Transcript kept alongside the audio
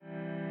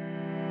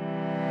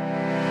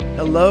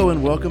Hello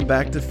and welcome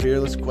back to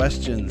Fearless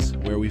Questions,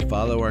 where we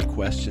follow our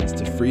questions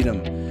to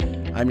freedom.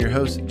 I'm your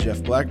host,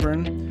 Jeff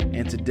Blackburn,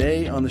 and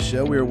today on the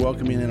show we are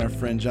welcoming in our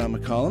friend John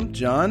McCollum.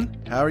 John,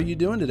 how are you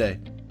doing today?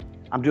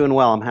 I'm doing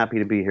well. I'm happy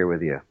to be here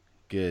with you.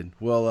 Good.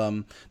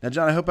 Well, now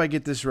John, I hope I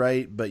get this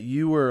right, but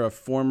you were a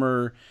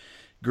former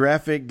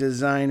graphic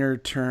designer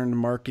turned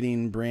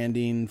marketing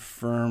branding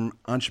firm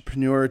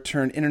entrepreneur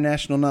turned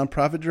international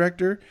nonprofit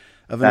director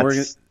of an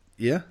organization.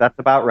 Yeah, that's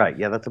about right.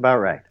 Yeah, that's about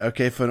right.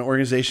 Okay, for an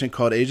organization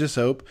called Aegis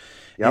Hope.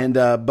 Yep. And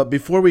but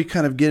before we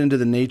kind of get into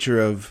the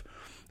nature of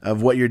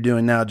what you're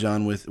doing now,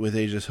 John, with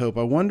Aegis Hope,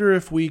 I wonder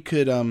if we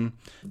could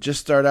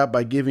just start out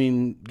by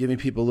giving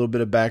people a little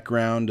bit of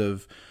background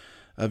of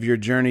your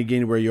journey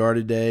getting where you are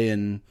today,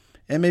 and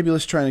maybe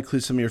let's try and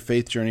include some of your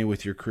faith journey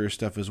with your career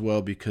stuff as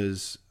well,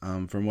 because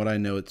from what I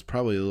know, it's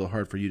probably a little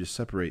hard for you to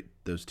separate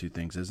those two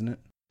things, isn't it?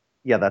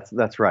 Yeah,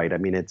 that's right. I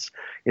mean, it's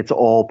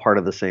all part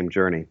of the same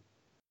journey.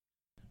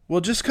 Well,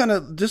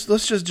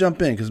 let's just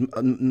jump in, because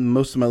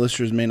most of my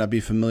listeners may not be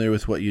familiar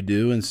with what you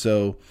do, and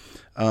so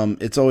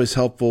it's always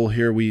helpful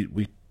here.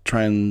 We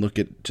try and look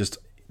at just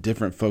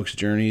different folks'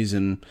 journeys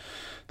and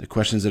the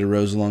questions that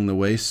arose along the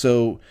way.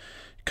 So,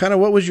 kind of,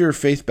 what was your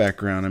faith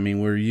background? I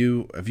mean,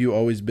 have you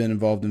always been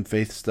involved in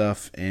faith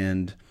stuff,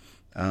 and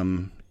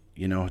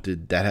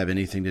did that have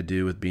anything to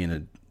do with being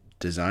a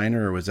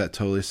designer, or was that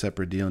totally a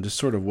separate deal? And just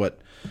sort of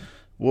what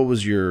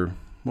was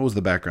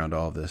the background to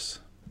all of this?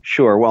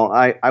 Sure. Well,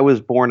 I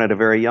was born at a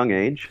very young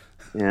age,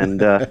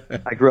 and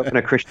I grew up in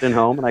a Christian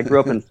home, and I grew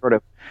up in sort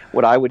of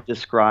what I would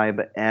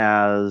describe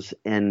as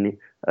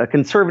a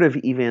conservative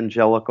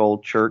evangelical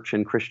church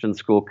and Christian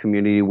school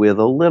community with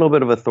a little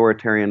bit of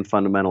authoritarian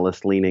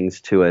fundamentalist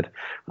leanings to it.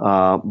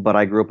 But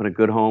I grew up in a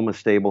good home, a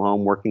stable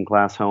home, working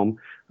class home.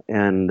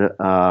 And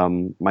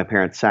my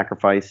parents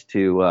sacrificed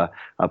to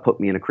put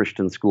me in a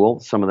Christian school.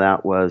 Some of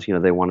that was,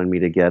 they wanted me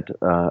to get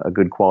a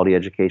good quality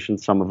education.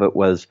 Some of it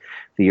was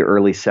the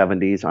early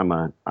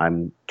 70s.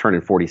 I'm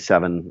turning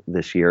 47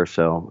 this year,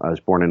 so I was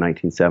born in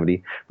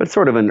 1970. But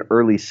sort of an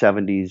early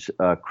 70s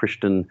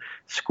Christian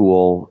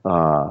school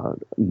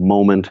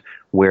moment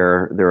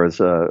where there was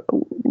a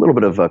little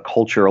bit of a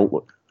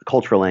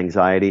cultural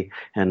anxiety,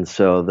 and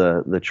so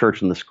the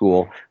church and the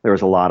school, there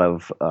was a lot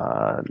of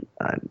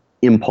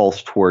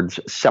impulse towards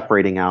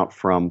separating out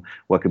from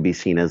what could be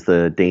seen as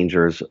the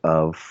dangers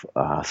of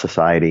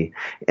society.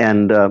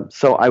 And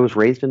so I was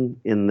raised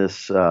in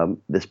this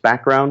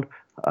background.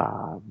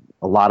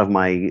 A lot of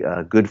my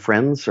good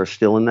friends are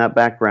still in that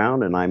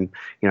background, and I'm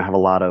have a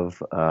lot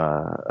of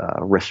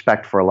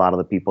respect for a lot of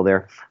the people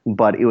there.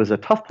 But it was a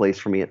tough place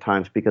for me at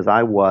times because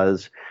I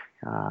was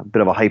a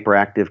bit of a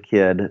hyperactive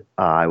kid.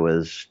 I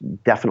was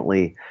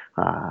definitely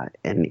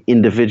an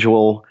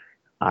individual.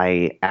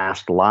 I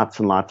asked lots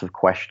and lots of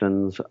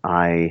questions.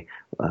 I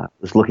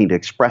was looking to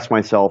express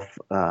myself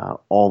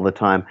all the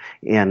time,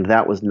 and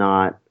that was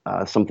not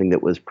something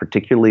that was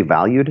particularly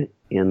valued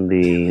in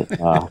the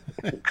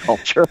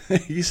culture.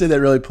 You say that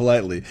really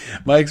politely.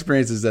 My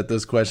experience is that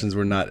those questions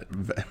were not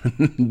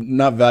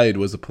valued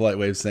was a polite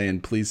way of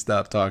saying, please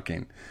stop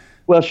talking.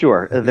 Well,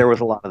 sure. There was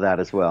a lot of that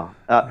as well.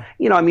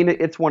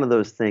 It's one of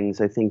those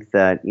things. I think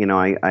that,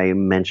 I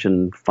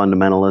mentioned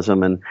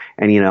fundamentalism and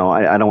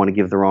I don't want to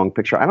give the wrong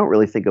picture. I don't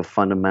really think of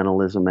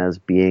fundamentalism as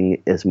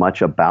being as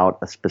much about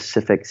a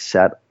specific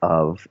set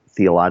of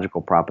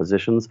theological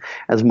propositions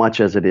as much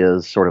as it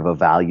is sort of a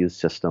value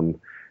system,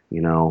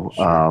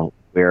 Sure.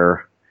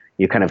 Where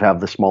you kind of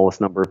have the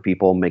smallest number of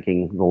people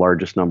making the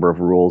largest number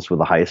of rules with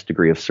the highest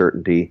degree of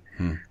certainty.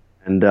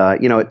 And,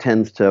 it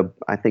tends to,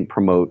 I think,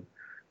 promote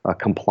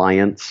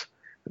compliance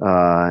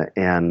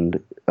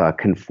and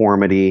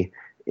conformity,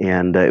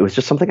 and it was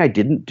just something I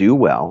didn't do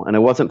well, and it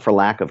wasn't for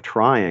lack of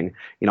trying.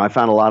 I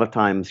found a lot of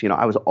times,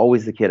 I was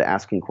always the kid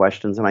asking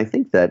questions, and I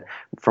think that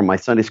from my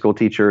Sunday school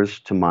teachers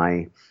to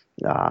my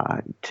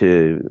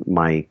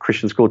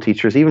Christian school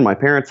teachers, even my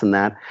parents, and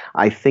that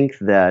I think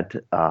that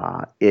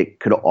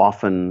it could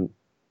often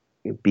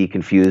be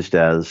confused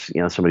as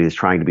somebody who's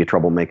trying to be a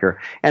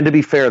troublemaker. And to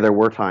be fair, there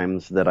were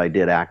times that I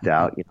did act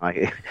out.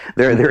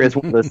 There is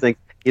one of those things.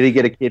 You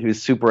get a kid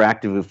who's super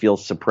active who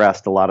feels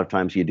suppressed. A lot of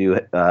times you do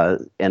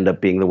end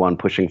up being the one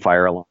pushing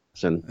fire alarms.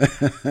 And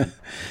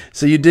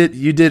so you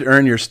did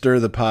earn your stir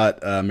the pot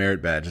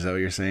merit badge. Is that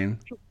what you're saying?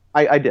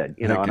 I did.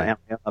 Okay. And I am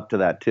up to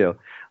that too.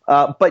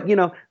 But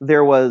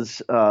there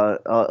was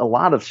a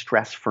lot of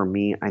stress for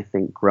me, I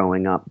think,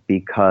 growing up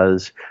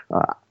because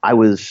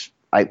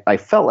I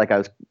felt like I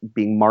was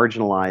being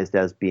marginalized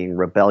as being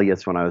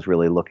rebellious when I was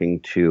really looking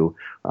to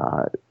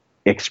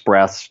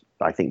express,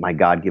 I think, my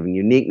God-given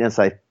uniqueness.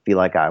 I feel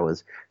like I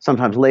was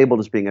sometimes labeled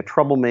as being a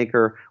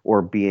troublemaker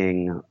or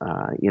being,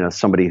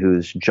 somebody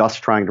who's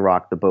just trying to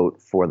rock the boat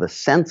for the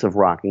sake of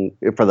rocking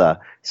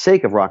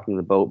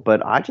the boat.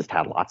 But I just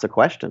had lots of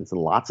questions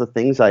and lots of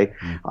things I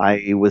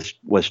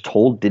was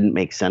told didn't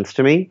make sense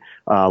to me.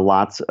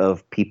 Lots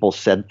of people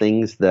said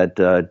things that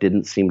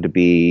didn't seem to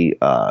be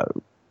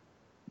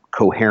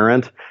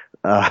coherent.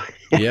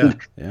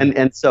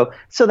 And so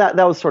that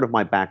was sort of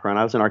my background.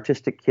 I was an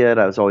artistic kid.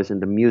 I was always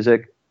into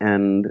music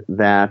and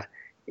that.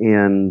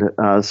 And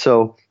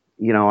so,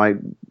 I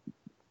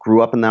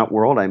grew up in that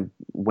world. I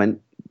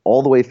went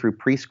all the way through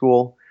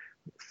preschool,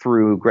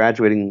 through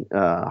graduating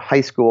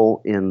high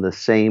school in the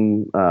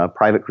same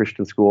private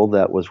Christian school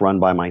that was run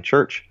by my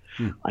church.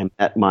 I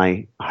met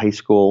my high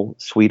school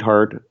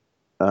sweetheart,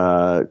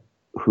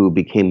 who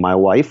became my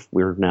wife.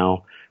 We're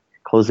now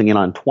closing in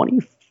on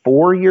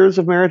 24 years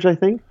of marriage, I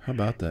think. How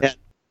about that?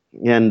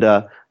 And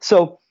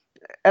so,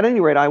 at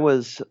any rate, I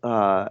was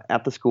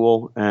at the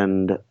school,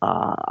 and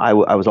I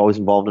was always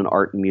involved in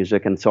art and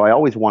music, and so I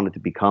always wanted to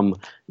become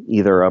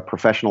either a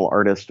professional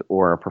artist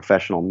or a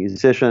professional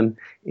musician.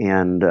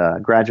 And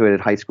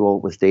graduated high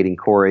school, was dating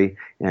Corey,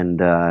 and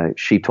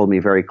she told me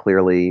very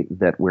clearly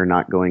that we're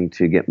not going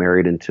to get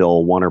married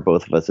until one or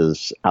both of us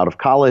is out of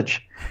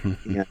college.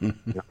 And,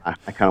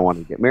 I kind of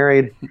wanted to get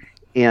married,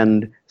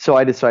 and so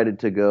I decided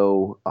to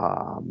go.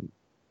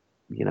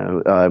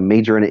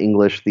 Major in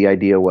English. The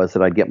idea was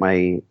that I'd get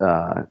my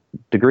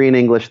degree in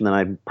English, and then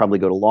I'd probably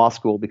go to law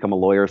school, become a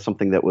lawyer,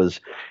 something that was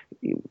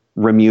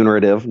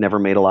remunerative, never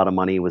made a lot of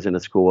money, was in a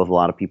school with a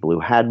lot of people who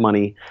had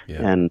money,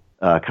 and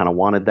kind of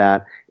wanted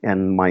that.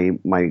 And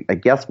I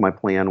guess my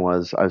plan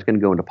was I was going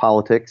to go into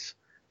politics.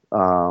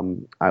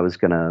 I was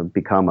going to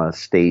become a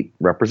state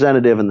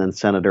representative and then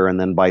senator, and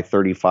then by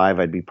 35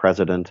 I'd be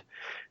president.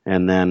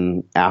 And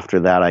then after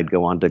that, I'd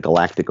go on to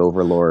galactic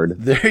overlord.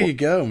 There you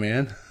go,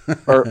 man.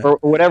 or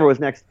whatever was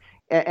next.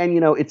 And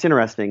it's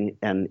interesting,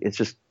 and it's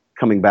just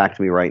coming back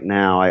to me right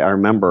now. I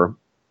remember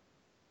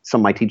some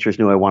of my teachers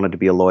knew I wanted to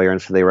be a lawyer,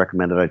 and so they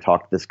recommended I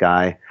talk to this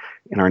guy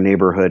in our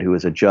neighborhood who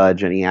was a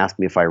judge, and he asked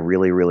me if I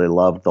really, really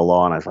loved the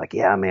law, and I was like,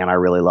 yeah, man, I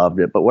really loved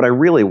it. But what I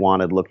really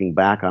wanted, looking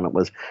back on it,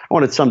 was I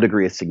wanted some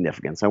degree of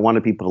significance. I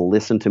wanted people to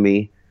listen to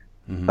me.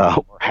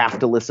 Or have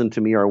to listen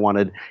to me, or I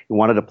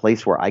wanted a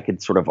place where I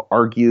could sort of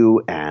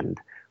argue and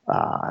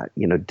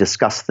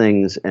discuss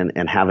things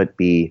and have it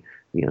be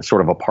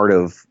sort of a part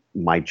of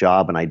my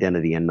job and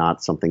identity, and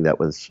not something that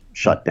was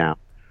shut down.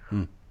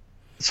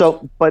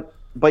 So, but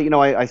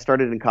I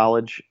started in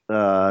college,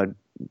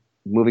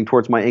 moving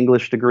towards my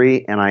English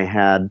degree, and I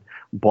had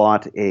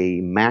bought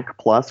a Mac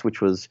Plus,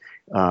 which was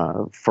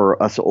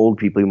for us old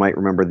people, you might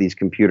remember these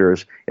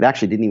computers. It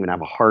actually didn't even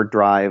have a hard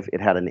drive. It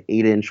had an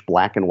 8-inch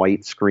black and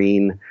white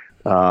screen.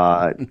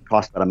 It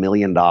cost about $1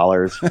 million.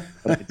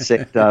 But it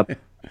saved up.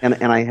 And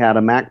I had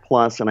a Mac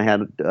Plus, and I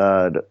had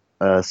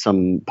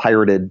some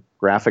pirated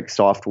graphic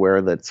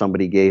software that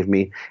somebody gave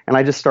me. And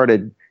I just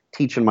started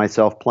teaching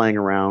myself, playing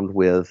around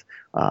with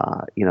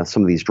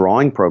some of these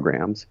drawing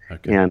programs.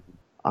 Okay. And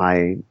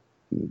I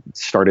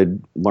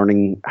started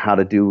learning how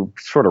to do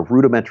sort of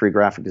rudimentary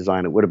graphic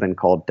design. It would have been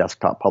called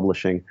desktop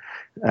publishing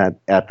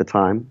at the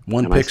time.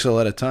 One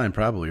pixel at a time,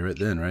 probably right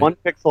then, right? One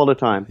pixel at a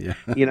time. Yeah.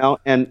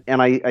 And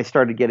I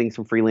started getting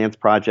some freelance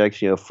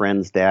projects,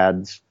 friends,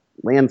 dad's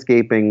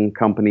landscaping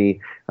company,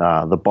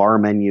 the bar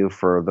menu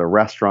for the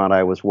restaurant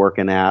I was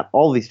working at,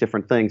 all these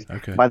different things.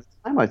 Okay. By the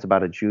time I was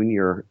about a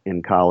junior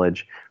in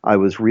college, I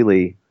was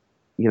really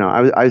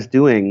I was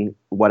doing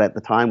what at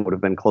the time would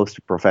have been close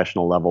to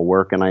professional level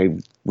work, and I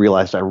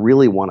realized I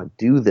really want to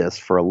do this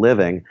for a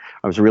living.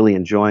 I was really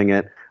enjoying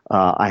it.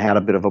 I had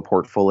a bit of a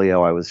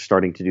portfolio. I was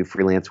starting to do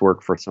freelance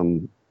work for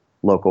some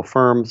local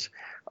firms,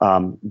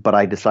 but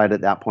I decided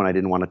at that point I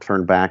didn't want to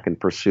turn back and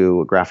pursue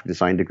a graphic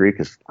design degree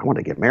because I wanted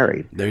to get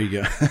married. There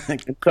you go.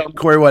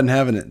 Corey wasn't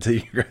having it until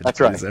you graduated.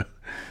 That's right. So.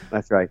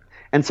 That's right.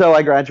 And so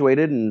I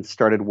graduated and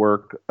started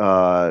work,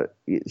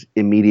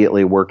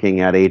 immediately working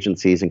at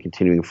agencies and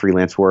continuing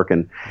freelance work.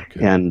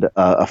 And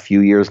a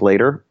few years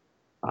later,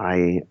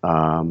 I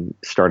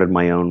started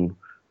my own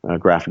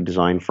graphic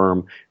design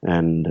firm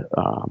and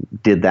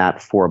did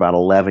that for about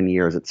 11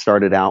 years. I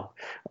started out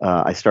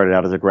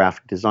as a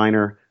graphic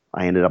designer.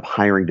 I ended up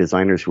hiring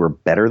designers who were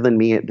better than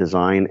me at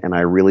design, and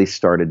I really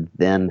started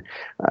then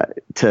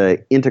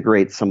to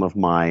integrate some of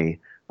my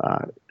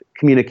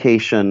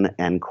communication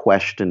and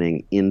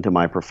questioning into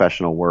my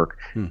professional work,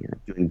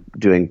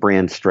 doing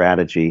brand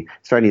strategy,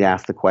 starting to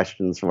ask the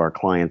questions of our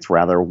clients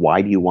rather,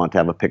 why do you want to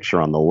have a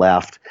picture on the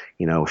left?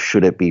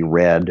 Should it be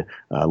red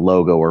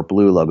logo or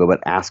blue logo?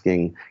 But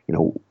asking,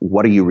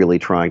 what are you really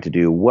trying to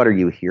do? What are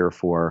you here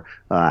for?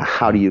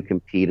 How do you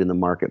compete in the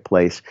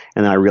marketplace?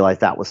 And then I realized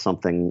that was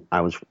something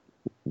I was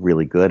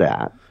really good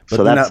at.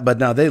 But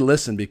now they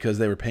listened because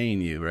they were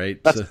paying you,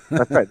 right? That's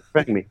right.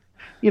 They're paying me.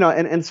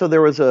 And so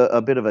there was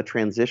a bit of a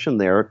transition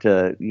there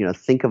to,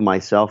 think of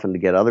myself and to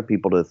get other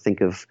people to think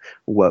of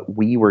what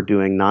we were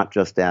doing, not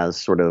just as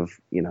sort of,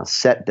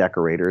 set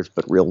decorators,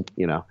 but real,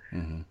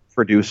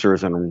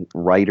 producers and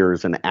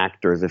writers and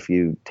actors, if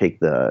you take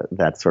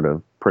that sort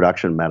of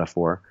production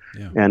metaphor.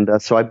 Yeah.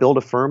 And so I built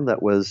a firm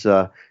that was,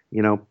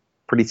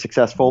 pretty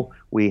successful.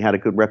 We had a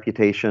good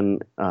reputation,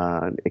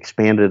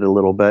 expanded a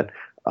little bit.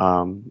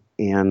 That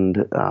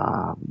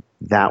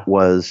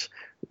was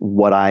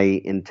what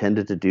I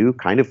intended to do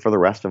kind of for the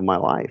rest of my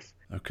life.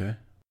 Okay.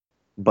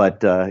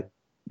 But,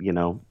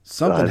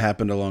 something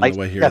happened along the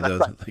way here, though.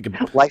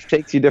 Right. Life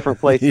takes you different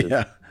places.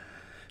 Yeah.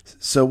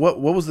 So what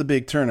was the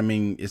big turn? I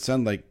mean, it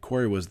sounded like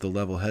Corey was the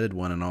level-headed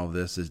one in all of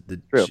this.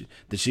 True.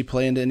 Did she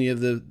play into any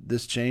of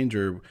this change,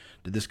 or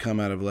did this come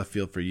out of left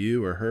field for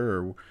you or her?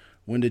 Or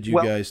when did you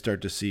Well, guys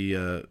start to see?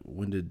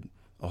 When did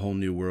a whole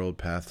new world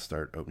path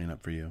start opening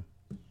up for you?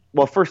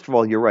 Well, first of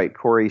all, you're right.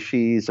 Corey,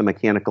 she's a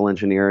mechanical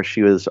engineer.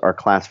 She was our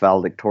class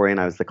valedictorian.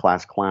 I was the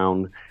class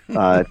clown.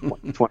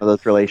 It's one of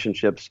those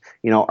relationships.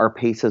 Our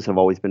paces have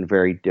always been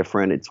very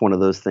different. It's one of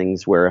those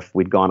things where if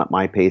we'd gone at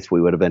my pace,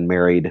 we would have been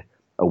married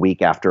a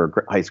week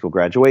after high school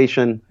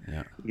graduation.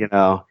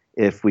 Yeah.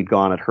 If we'd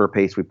gone at her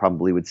pace, we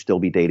probably would still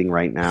be dating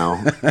right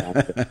now.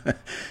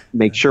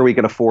 Make sure we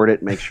could afford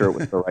it, make sure it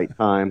was the right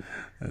time.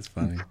 That's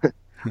funny.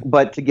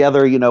 But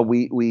together,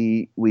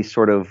 we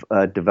sort of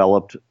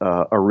developed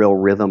a real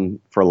rhythm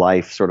for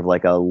life, sort of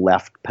like a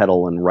left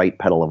pedal and right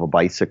pedal of a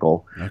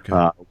bicycle.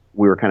 Okay.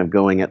 We were kind of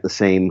going at the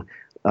same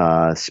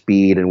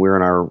speed, and we were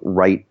in our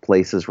right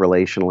places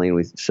relationally,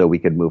 and so we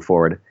could move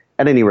forward.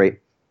 At any rate,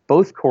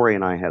 both Corey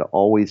and I had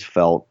always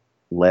felt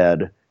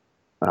led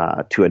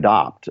to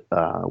adopt.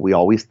 We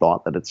always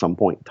thought that at some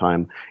point in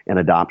time, an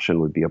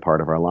adoption would be a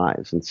part of our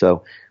lives. And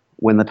so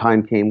when the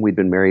time came, we'd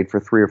been married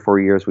for 3 or 4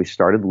 years, we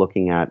started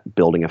looking at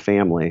building a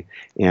family.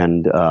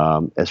 And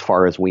as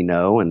far as we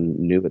know and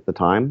knew at the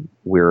time,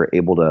 we were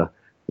able to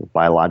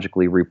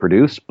biologically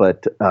reproduce,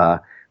 but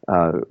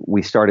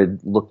we started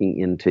looking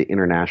into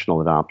international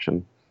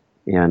adoption.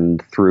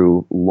 And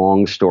through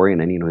long story,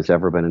 and anyone who's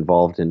ever been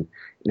involved in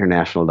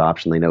international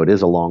adoption, they know it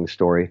is a long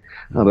story,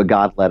 but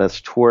God led us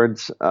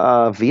towards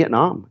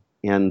Vietnam.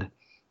 And,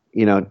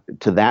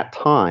 to that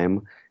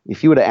time,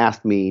 if you would have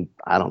asked me,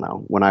 I don't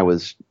know, when I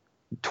was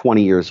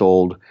 20 years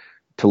old,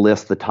 to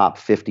list the top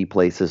 50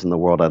 places in the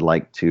world I'd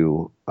like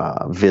to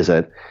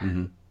visit,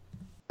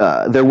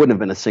 there wouldn't have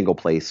been a single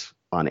place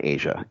in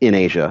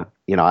Asia.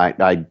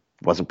 I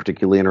wasn't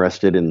particularly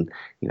interested in,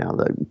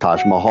 the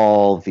Taj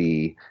Mahal,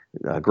 the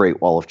Great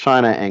Wall of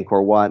China,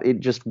 Angkor Wat. It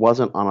just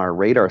wasn't on our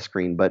radar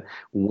screen. But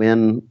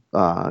when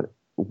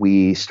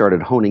we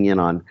started honing in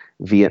on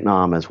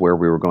Vietnam as where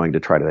we were going to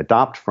try to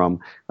adopt from,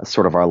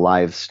 sort of our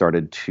lives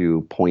started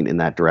to point in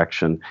that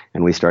direction,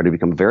 and we started to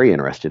become very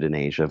interested in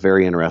Asia,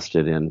 very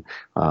interested in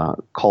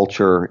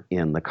culture,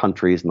 in the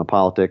countries and the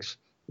politics.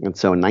 And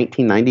so in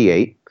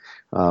 1998,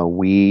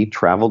 we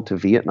traveled to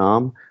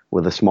Vietnam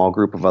with a small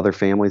group of other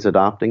families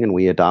adopting, and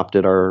we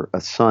adopted our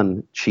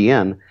son,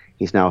 Chien.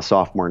 He's now a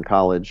sophomore in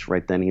college.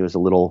 Right then, he was a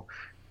little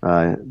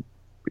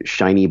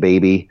shiny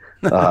baby,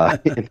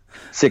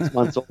 6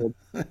 months old.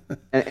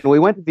 And we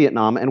went to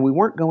Vietnam, and we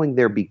weren't going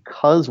there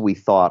because we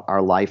thought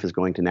our life is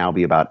going to now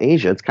be about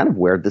Asia. It's kind of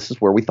where this is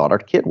where we thought our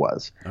kid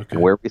was,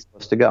 and where we're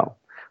supposed to go.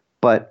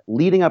 But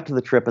leading up to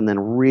the trip and then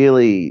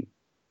really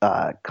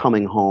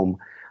coming home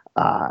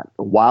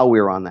while we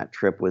were on that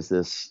trip was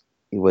this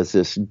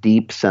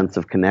deep sense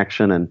of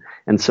connection.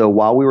 And so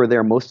while we were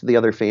there, most of the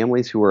other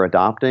families who were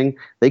adopting,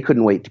 they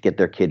couldn't wait to get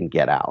their kid and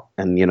get out.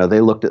 And,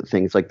 they looked at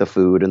things like the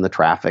food and the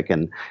traffic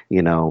and,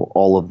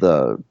 all of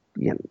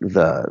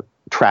the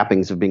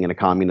trappings of being in a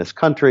communist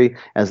country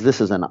as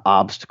this is an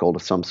obstacle to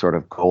some sort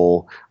of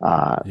goal.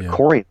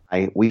 Corey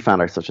and we found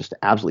ourselves just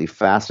absolutely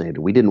fascinated.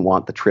 We didn't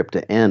want the trip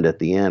to end at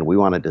the end. We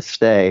wanted to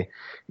stay.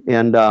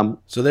 And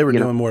so they were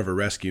doing more of a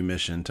rescue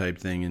mission type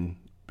thing,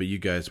 but you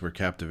guys were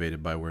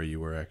captivated by where you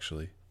were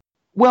actually.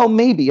 Well,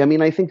 maybe. I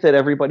mean, I think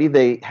that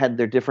they had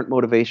their different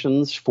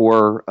motivations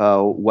for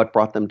what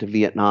brought them to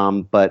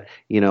Vietnam. But,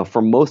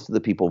 for most of the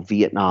people,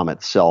 Vietnam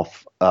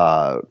itself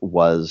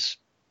was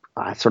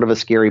sort of a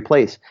scary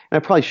place.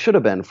 And it probably should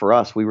have been for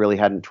us. We really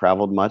hadn't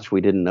traveled much. We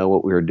didn't know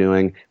what we were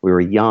doing. We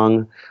were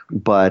young,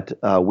 but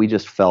we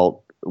just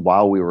felt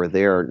while we were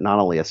there, not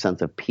only a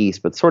sense of peace,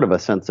 but sort of a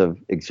sense of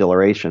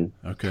exhilaration.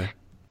 Okay.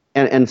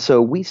 And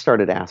so we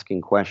started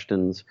asking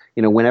questions.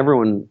 When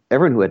everyone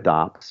who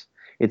adopts,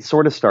 it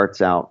sort of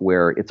starts out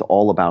where it's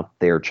all about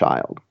their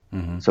child.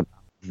 Mm-hmm. So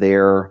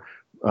their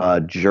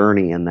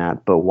journey in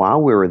that. But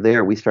while we were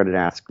there, we started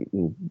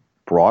asking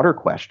broader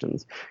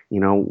questions.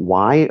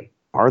 Why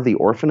are the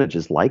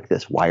orphanages like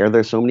this? Why are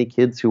there so many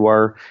kids who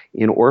are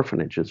in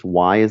orphanages?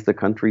 Why is the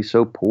country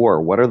so poor?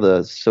 What are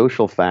the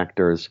social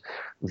factors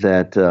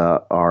that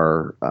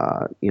are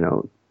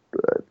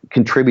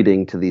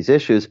contributing to these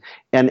issues?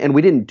 And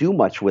we didn't do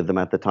much with them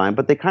at the time,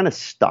 but they kind of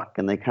stuck,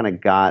 and they kind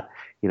of got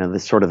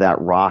this sort of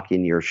that rock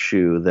in your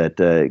shoe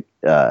that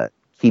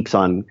keeps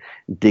on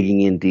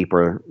digging in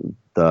deeper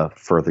the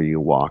further you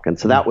walk. And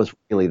so that was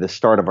really the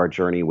start of our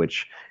journey,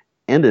 which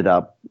ended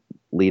up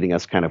leading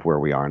us kind of where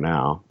we are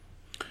now.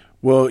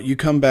 Well, you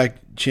come back,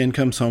 Chien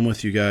comes home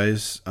with you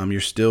guys.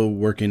 You're still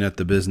working at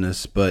the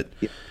business, but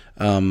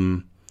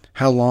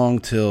how long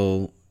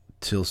till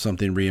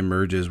something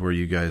reemerges where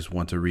you guys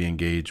want to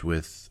reengage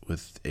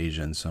with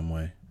Asia in some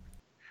way?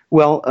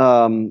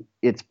 Well,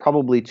 it's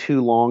probably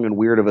too long and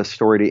weird of a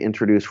story to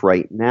introduce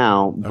right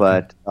now, Okay.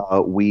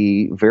 but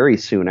we very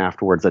soon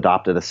afterwards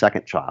adopted a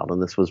second child,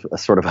 and this was a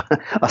sort of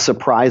a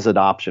surprise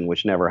adoption,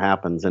 which never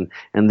happens. And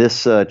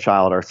this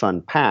child, our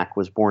son Pak,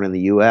 was born in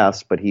the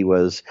U.S., but he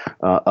was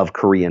of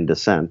Korean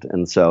descent,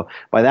 and so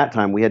by that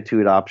time we had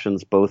two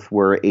adoptions. Both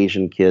were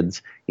Asian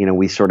kids.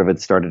 We sort of had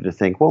started to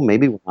think, well,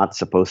 maybe we're not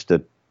supposed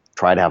to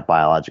try to have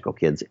biological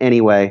kids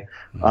anyway.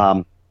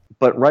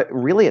 But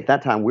really at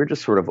that time, we were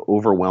just sort of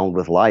overwhelmed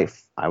with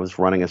life. I was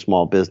running a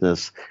small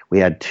business. We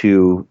had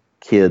two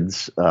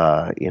kids,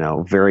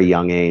 very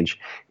young age.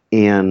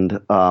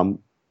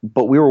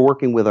 But we were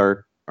working with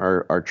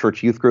our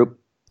church youth group,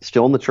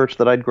 still in the church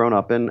that I'd grown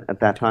up in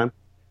at that time,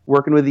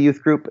 working with the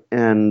youth group.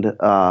 And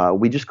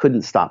we just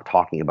couldn't stop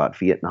talking about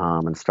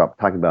Vietnam and stop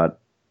talking about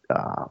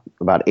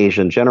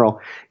Asia in general.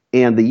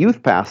 And the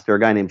youth pastor, a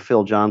guy named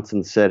Phil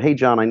Johnson, said, "Hey,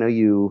 John, I know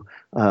you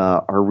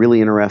are really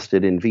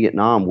interested in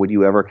Vietnam. Would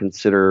you ever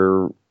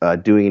consider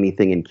doing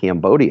anything in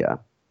Cambodia?"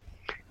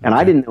 And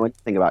I didn't know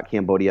anything about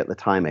Cambodia at the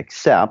time,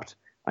 except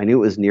I knew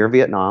it was near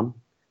Vietnam.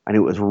 I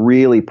knew it was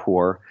really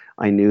poor.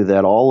 I knew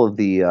that all of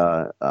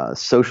the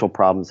social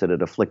problems that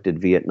had afflicted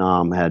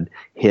Vietnam had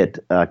hit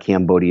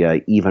Cambodia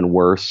even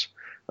worse.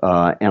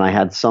 And I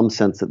had some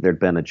sense that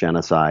there'd been a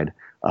genocide.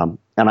 But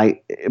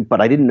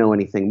I didn't know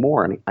anything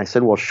more. And I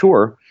said, "Well,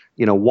 sure.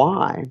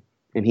 Why?"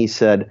 And he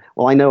said,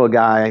 "Well, I know a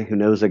guy who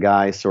knows a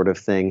guy," sort of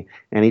thing.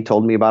 And he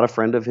told me about a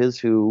friend of his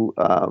who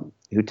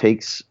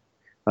takes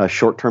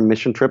short-term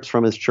mission trips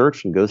from his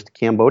church and goes to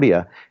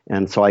Cambodia.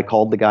 And so I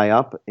called the guy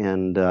up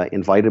and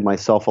invited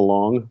myself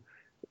along.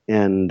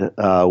 And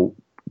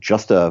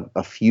just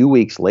a few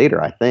weeks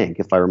later, I think,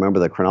 if I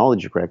remember the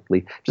chronology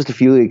correctly, just a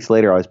few weeks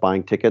later, I was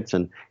buying tickets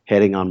and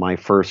heading on my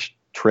first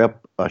trip,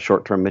 a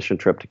short-term mission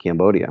trip to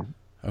Cambodia.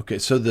 Okay,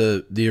 so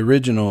the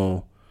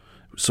original.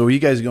 So were you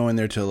guys going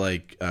there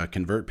to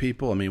convert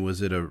people? I mean,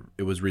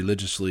 it was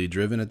religiously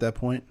driven at that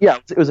point? Yeah,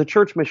 it was a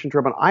church mission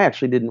trip, and I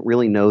actually didn't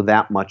really know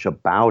that much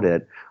about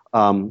it.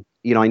 I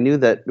knew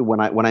that when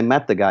I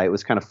met the guy, it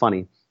was kind of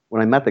funny.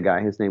 When I met the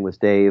guy, his name was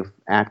Dave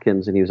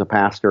Atkins, and he was a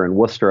pastor in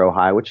Worcester,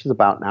 Ohio, which is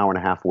about an hour and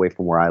a half away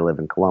from where I live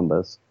in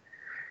Columbus.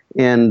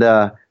 And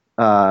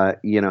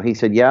he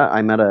said, "Yeah,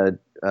 I met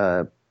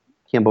a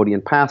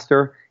Cambodian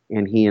pastor,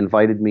 and he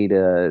invited me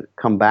to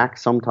come back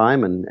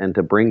sometime and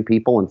to bring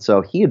people." And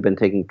so he had been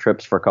taking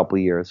trips for a couple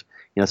of years.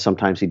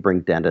 Sometimes he'd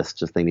bring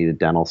dentists if they needed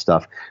dental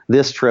stuff.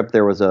 This trip,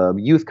 there was a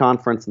youth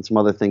conference and some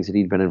other things that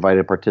he'd been invited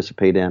to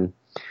participate in.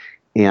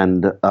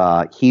 And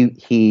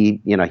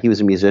he was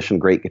a musician,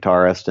 great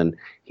guitarist, and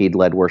he'd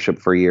led worship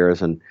for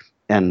years. And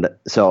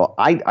so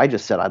I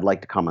just said, "I'd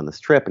like to come on this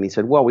trip." And he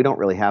said, "Well, we don't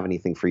really have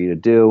anything for you to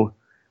do.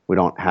 We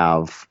don't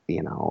have,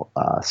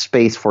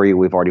 space for you.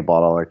 We've already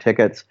bought all our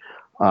tickets."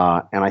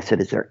 And I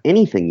said, "Is there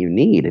anything you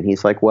need?" And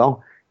he's like,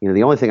 "Well,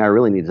 the only thing I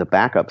really need is a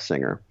backup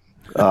singer."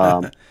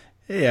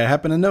 Hey, I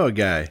happen to know a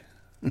guy.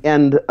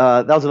 And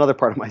that was another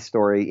part of my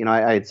story.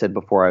 I had said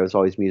before I was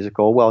always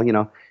musical. Well,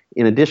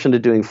 in addition to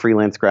doing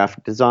freelance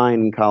graphic design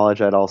in college,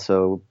 I'd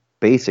also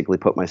basically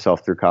put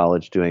myself through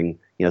college doing,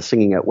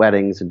 singing at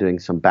weddings and doing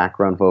some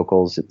background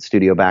vocals,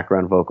 studio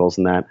background vocals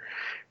and that.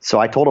 So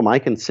I told him I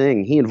can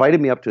sing. He invited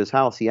me up to his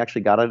house. He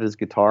actually got out his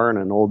guitar and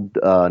an old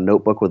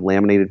notebook with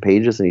laminated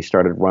pages, and he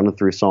started running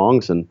through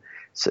songs, and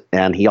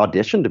he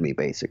auditioned me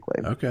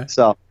basically. Okay.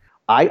 So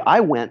I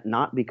went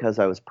not because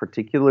I was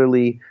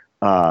particularly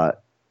drawn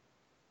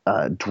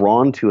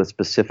to a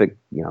specific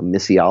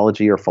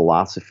missiology or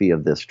philosophy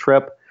of this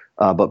trip,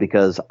 but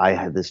because I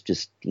had this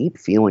just deep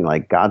feeling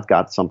like God's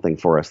got something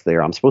for us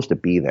there. I'm supposed to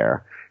be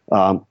there,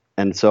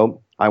 and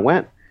so I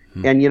went.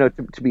 And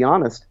to be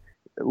honest,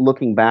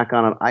 looking back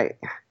on it, I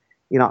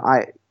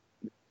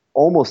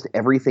almost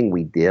everything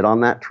we did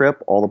on that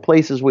trip, all the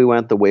places we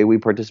went, the way we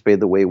participated,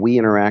 the way we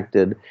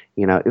interacted,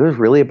 it was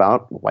really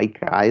about white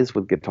guys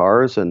with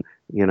guitars, and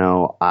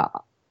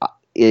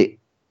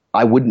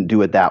I wouldn't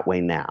do it that way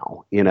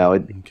now.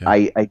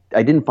 Okay.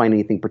 I didn't find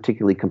anything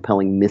particularly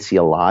compelling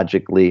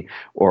missiologically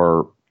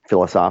or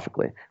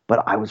philosophically,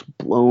 but I was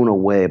blown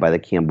away by the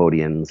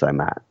Cambodians I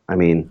met. I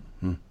mean,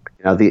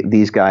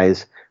 these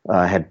guys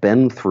had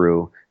been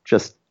through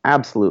just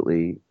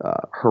absolutely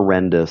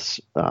horrendous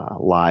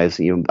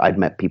lives. I'd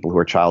met people who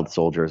were child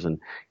soldiers, and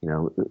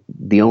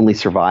the only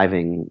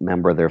surviving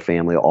member of their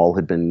family all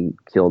had been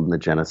killed in the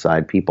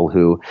genocide. People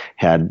who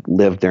had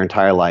lived their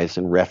entire lives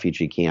in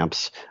refugee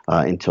camps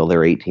until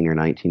they're 18 or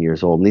 19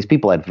 years old. And these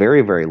people had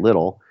very, very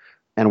little,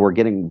 and were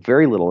getting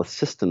very little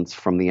assistance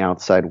from the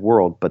outside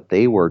world. But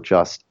they were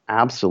just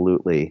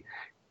absolutely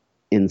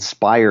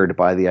inspired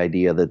by the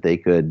idea that they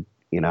could,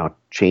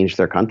 change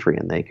their country,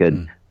 and they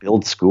could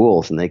build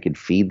schools, and they could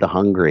feed the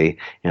hungry,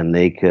 and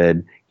they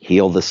could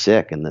heal the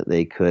sick, and that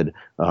they could,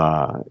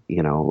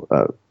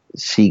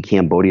 see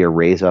Cambodia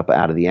raise up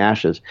out of the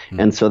ashes.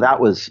 And so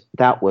that was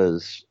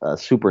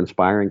super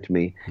inspiring to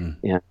me.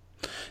 And,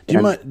 do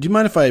you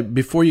mind if I,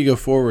 before you go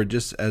forward,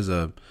 just as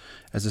a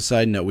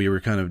side note, we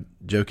were kind of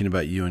joking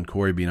about you and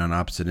Corey being on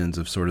opposite ends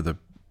of sort of the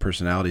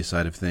personality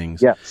side of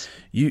things. Yes.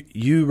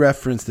 You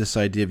referenced this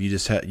idea of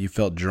you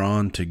felt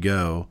drawn to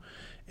go,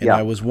 and Yeah.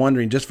 I was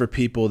wondering, just for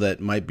people that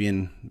might be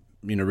in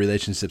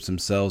relationships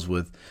themselves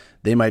with,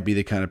 they might be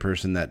the kind of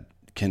person that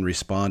can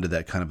respond to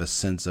that kind of a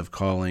sense of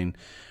calling.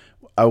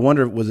 I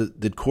wonder,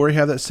 did Corey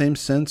have that same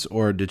sense,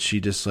 or did she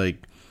just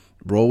like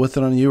roll with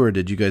it on you, or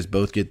did you guys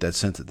both get that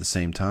sense at the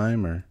same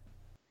time? Or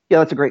Yeah,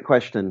 that's a great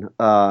question.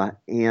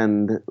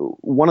 And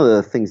one of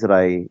the things that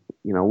I,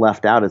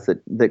 left out is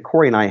that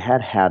Corey and I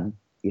had,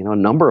 a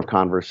number of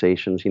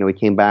conversations. We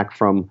came back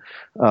from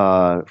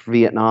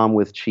Vietnam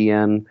with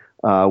Chien.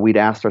 We'd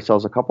asked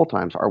ourselves a couple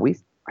times, I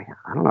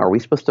don't know, are we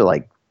supposed to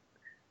like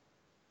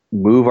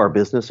move our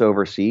business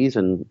overseas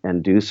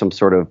and do some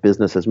sort of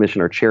business as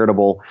mission or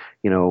charitable,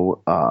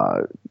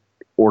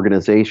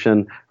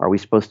 organization? Are we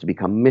supposed to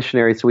become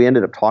missionaries? So we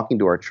ended up talking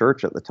to our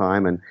church at the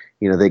time, and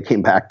they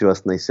came back to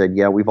us and they said,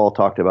 yeah, we've all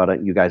talked about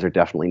it. You guys are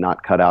definitely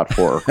not cut out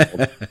for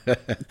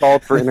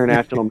called for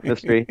international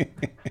ministry.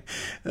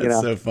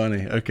 That's so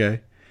funny.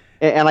 Okay.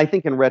 And I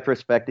think in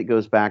retrospect, it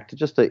goes back to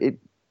just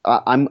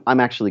I'm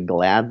actually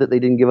glad that they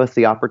didn't give us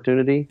the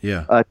opportunity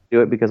to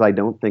do it, because I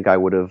don't think I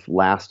would have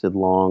lasted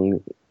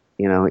long,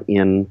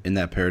 in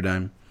that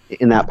paradigm.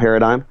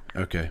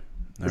 Okay.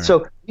 Right.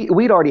 So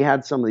we'd already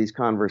had some of these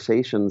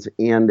conversations,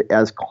 and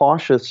as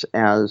cautious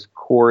as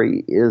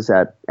Corey is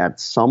at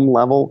some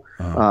level,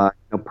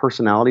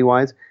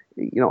 personality-wise,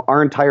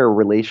 our entire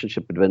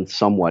relationship had been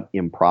somewhat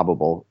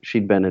improbable.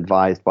 She'd been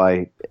advised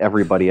by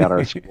everybody at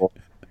our school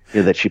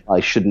that she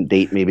probably shouldn't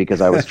date me because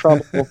I was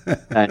trouble,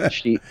 and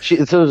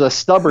so there was a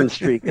stubborn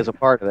streak as a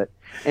part of it,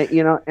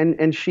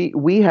 and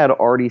we had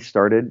already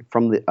started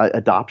from the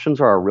adoptions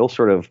are a real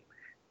sort of,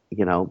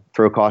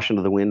 throw caution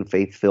to the wind,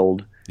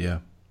 faith-filled. Yeah.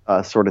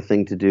 Sort of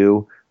thing to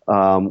do.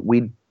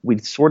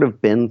 We'd sort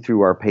of been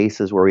through our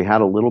paces where we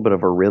had a little bit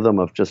of a rhythm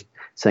of just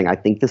saying, I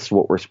think this is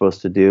what we're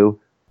supposed to do,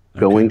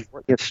 going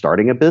for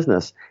starting a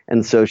business.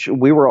 And so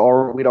we'd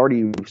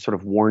already sort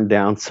of worn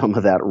down some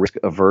of that risk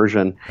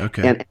aversion.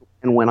 Okay.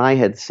 And when I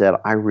had said,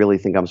 I really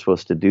think I'm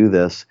supposed to do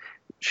this,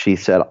 she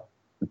said,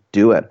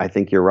 do it. I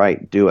think you're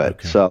right. Do it.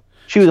 Okay. So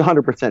she was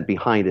 100%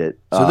 behind it.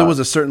 So there was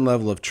a certain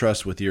level of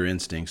trust with your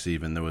instincts.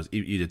 Even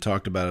you had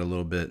talked about it a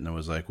little bit, and it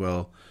was like,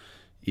 well,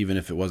 even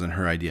if it wasn't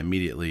her idea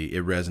immediately,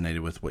 it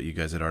resonated with what you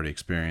guys had already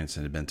experienced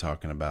and had been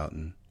talking about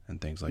and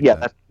things like that.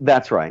 Yeah,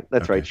 that's right.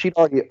 That's right. She'd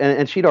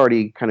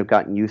already kind of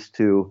gotten used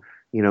to,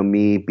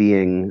 me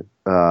being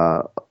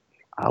a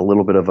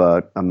little bit of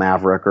a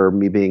maverick, or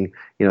me being,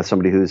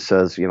 somebody who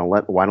says,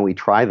 why don't we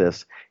try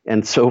this?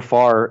 And so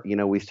far,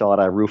 we still had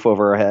a roof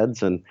over our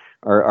heads, and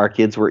our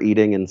kids were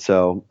eating. And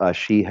so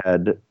she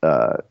had,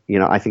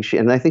 I think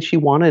she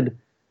wanted,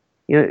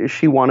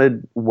 she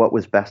wanted what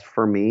was best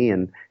for me,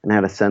 and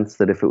had a sense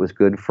that if it was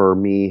good for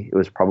me, it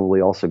was probably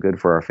also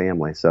good for our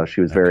family. So she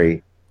was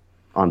very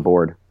on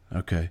board.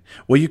 Okay.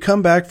 Well, you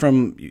come back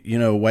from,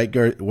 white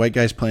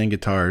guys playing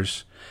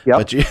guitars,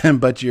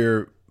 but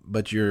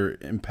you're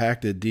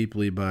impacted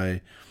deeply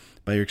by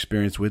your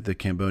experience with the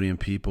Cambodian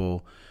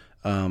people.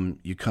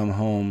 You come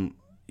home,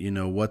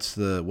 what's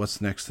the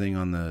next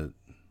thing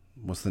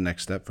what's the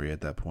next step for you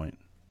at that point?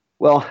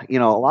 Well, a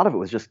lot of it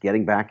was just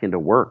getting back into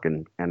work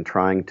and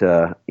trying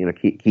to,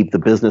 keep the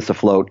business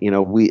afloat.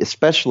 We,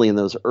 especially in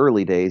those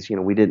early days,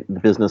 the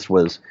business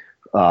was,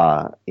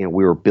 we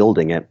were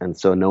building it. And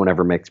so no one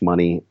ever makes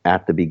money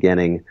at the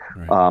beginning.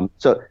 Right.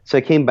 So I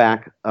came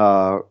back,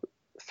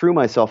 threw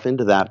myself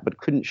into that, but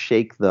couldn't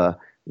shake the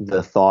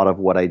thought of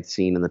what I'd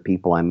seen and the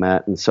people I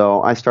met. And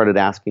so I started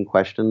asking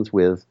questions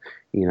with,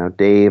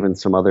 Dave and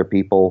some other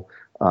people,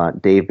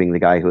 Dave being the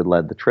guy who had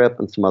led the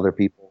trip, and some other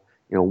people.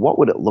 What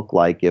would it look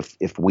like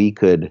if we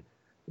could,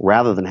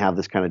 rather than have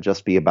this kind of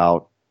just be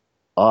about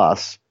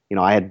us?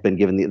 I had been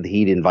given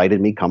he'd invited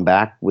me, come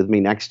back with me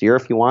next year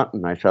if you want,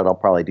 and I said I'll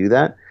probably do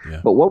that. Yeah.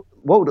 But what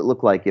would it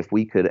look like if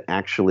we could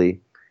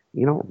actually,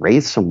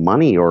 raise some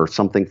money or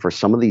something for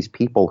some of these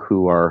people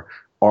who are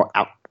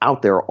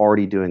out there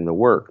already doing the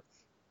work?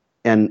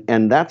 And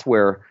that's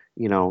where,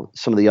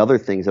 some of the other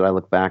things that I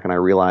look back and I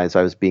realize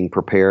I was being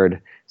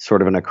prepared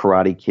sort of in a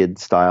Karate Kid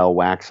style,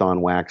 wax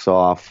on, wax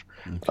off.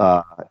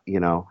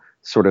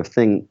 Sort of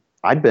thing.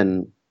 I'd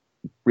been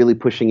really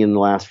pushing in the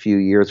last few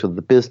years with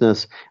the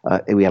business.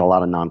 And we had a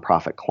lot of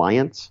nonprofit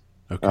clients.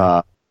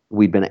 Okay.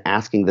 We'd been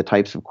asking the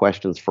types of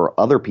questions for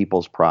other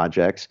people's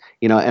projects,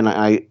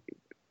 and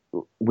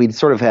we'd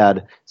sort of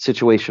had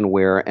situation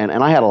where, and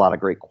I had a lot of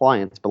great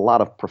clients, but a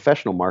lot of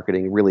professional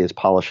marketing really is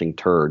polishing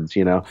turds,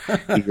 I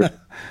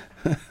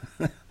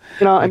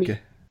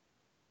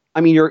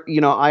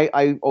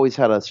always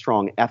had a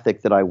strong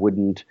ethic that I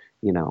wouldn't,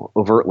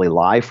 overtly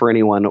lie for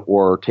anyone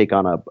or take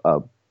on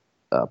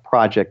a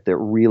project that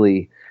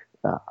really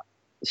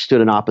stood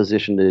in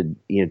opposition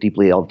to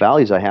deeply held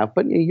values I have.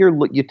 But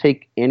you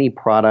take any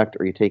product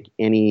or you take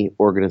any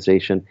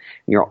organization, and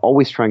you're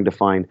always trying to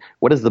find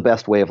what is the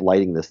best way of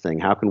lighting this thing.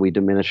 How can we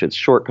diminish its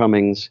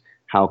shortcomings?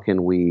 How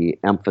can we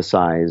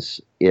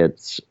emphasize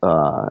its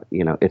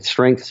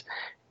strengths?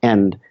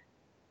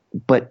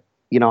 But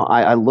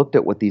I looked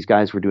at what these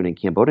guys were doing in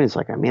Cambodia. And it's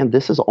like, man,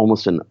 this is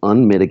almost an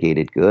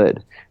unmitigated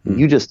good. Hmm.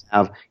 You just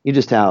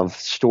have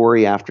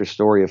story after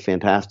story of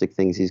fantastic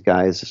things these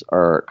guys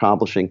are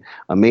accomplishing.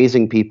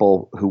 Amazing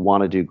people who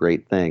want to do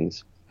great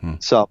things. Hmm.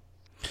 So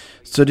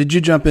did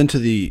you jump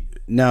into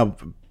now?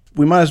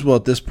 We might as well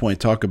at this point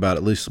talk about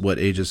at least what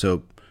Aegis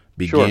Hope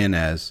began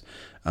as,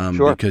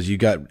 because you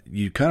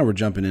kind of were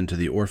jumping into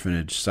the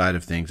orphanage side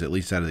of things, at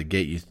least out of the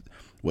gate.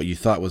 What you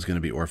thought was going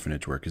to be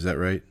orphanage work, is that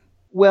right?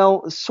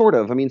 Well, sort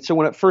of. I mean, so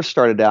when it first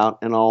started out,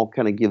 and I'll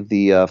kind of give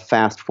the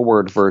fast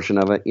forward version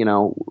of it,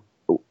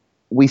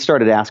 we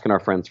started asking our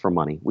friends for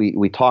money.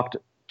 We talked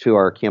to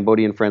our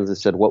Cambodian friends and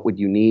said, what would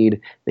you need?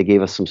 They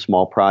gave us some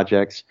small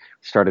projects.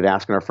 Started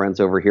asking our friends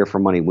over here for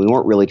money. We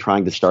weren't really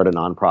trying to start a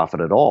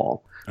nonprofit at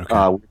all. Okay.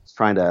 We were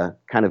trying to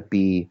kind of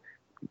be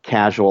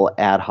casual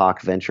ad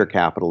hoc venture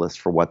capitalists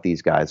for what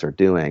these guys are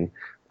doing.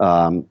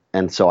 And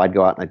so I'd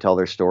go out and I'd tell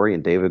their story,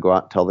 and David would go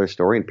out and tell their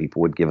story, and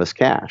people would give us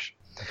cash.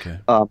 Okay.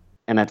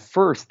 And at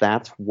first,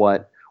 that's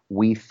what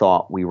we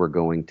thought we were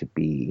going to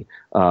be.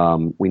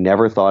 We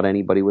never thought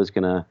anybody was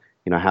going to,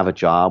 have a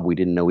job. We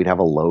didn't know we'd have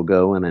a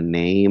logo and a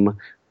name.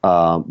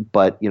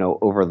 But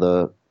over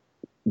the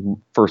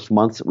first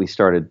months that we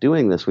started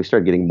doing this, we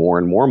started getting more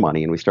and more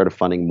money, and we started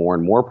funding more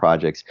and more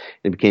projects.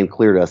 It became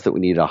clear to us that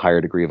we needed a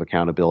higher degree of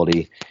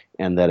accountability,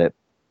 and that it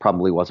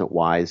probably wasn't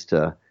wise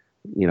to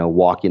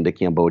walk into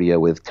Cambodia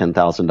with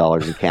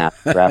 $10,000 in cash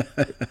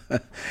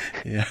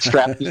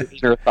strapped to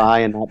your thigh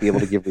and not be able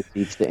to give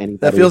receipts to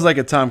anybody. That feels like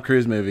a Tom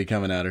Cruise movie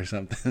coming out or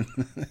something.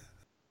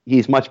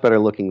 He's much better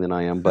looking than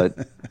I am, but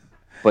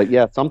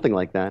yeah, something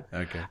like that.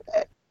 Okay.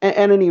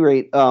 At any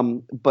rate,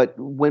 but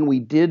when we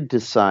did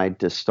decide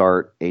to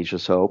start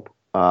Aegis Hope,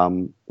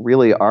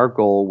 really our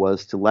goal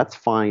was let's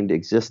find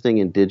existing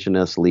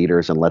indigenous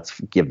leaders and let's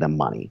give them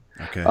money.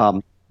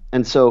 Okay.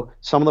 And so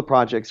some of the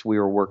projects we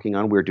were working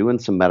on, we were doing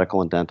some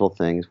medical and dental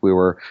things. We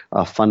were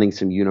funding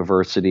some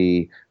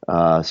university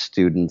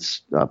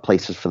students,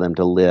 places for them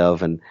to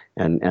live,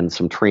 and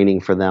some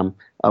training for them.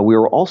 We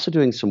were also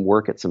doing some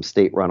work at some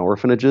state-run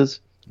orphanages.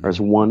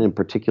 There's one in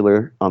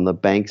particular on the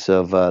banks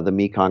of the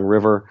Mekong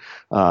River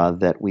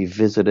that we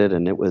visited,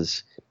 and it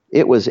was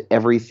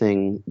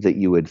everything that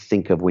you would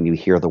think of when you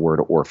hear the word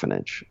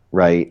orphanage,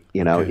 right?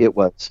 Okay. It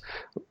was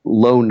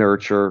low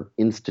nurture,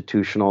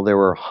 institutional. There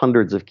were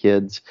hundreds of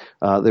kids.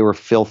 They were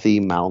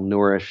filthy,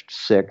 malnourished,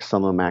 sick,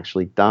 some of them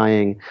actually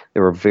dying.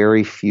 There were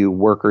very few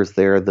workers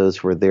there. Those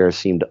who were there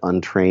seemed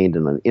untrained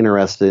and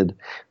uninterested.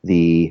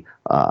 The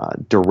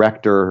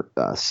director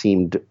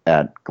seemed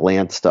at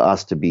glance to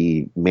us to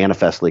be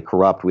manifestly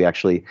corrupt. We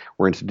actually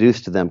were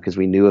introduced to them because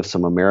we knew of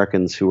some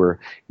Americans who were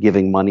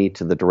giving money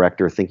to the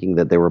director thinking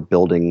that they were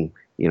building,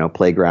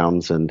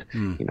 playgrounds and,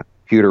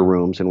 computer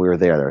rooms, and we were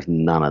there. There's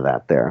none of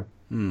that there.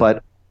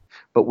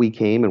 But we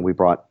came and we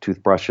brought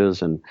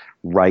toothbrushes and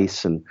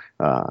rice and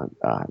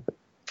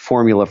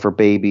formula for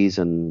babies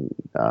and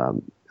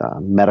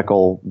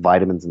medical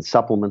vitamins and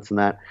supplements and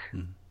that.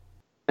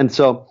 And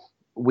so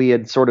we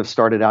had sort of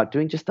started out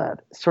doing just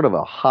that sort of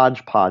a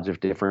hodgepodge of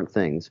different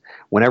things.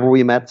 Whenever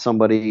we met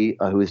somebody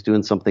who was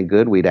doing something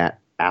good, we'd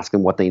ask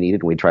them what they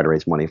needed, and we'd try to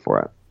raise money for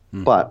it.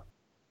 But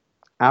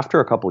after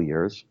a couple of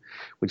years,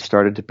 we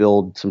started to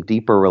build some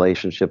deeper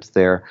relationships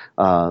there.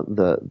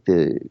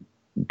 The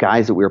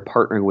guys that we were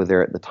partnering with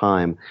there at the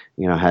time,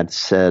 had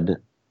said,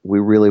 we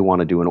really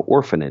want to do an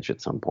orphanage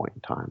at some point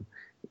in time.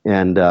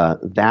 And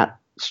that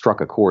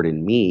struck a chord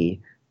in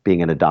me,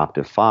 being an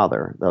adoptive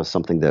father. That was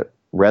something that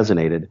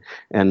resonated.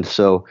 And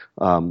so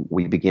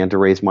we began to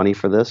raise money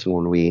for this. And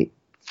when we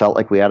felt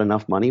like we had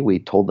enough money, we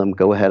told them,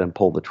 go ahead and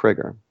pull the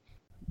trigger.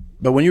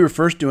 But when you were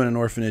first doing an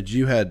orphanage,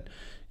 you had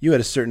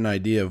a certain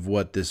idea of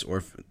what this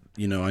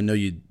I know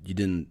you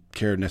didn't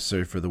care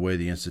necessarily for the way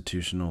the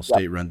institutional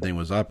state-run thing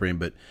was operating,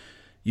 but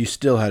you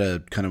still had a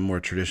kind of more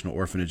traditional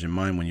orphanage in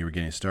mind when you were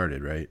getting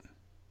started, right?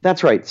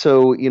 That's right.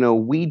 So,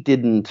 we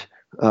didn't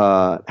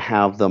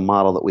have the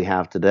model that we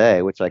have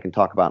today, which I can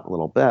talk about in a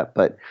little bit.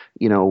 But,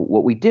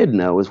 what we did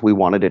know is we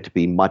wanted it to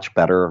be much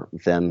better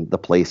than the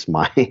place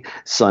my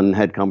son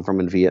had come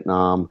from in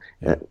Vietnam,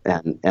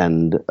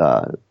 and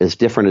as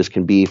different as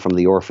can be from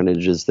the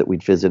orphanages that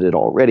we'd visited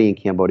already in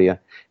Cambodia.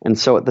 And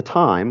so at the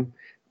time,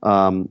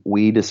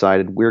 we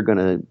decided we're going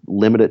to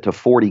limit it to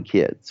 40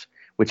 kids,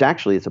 which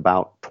actually is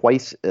about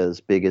twice as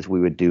big as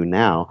we would do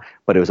now,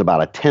 but it was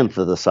about a tenth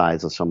of the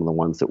size of some of the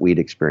ones that we'd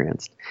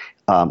experienced.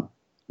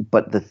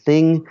 But the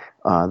thing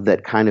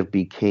that kind of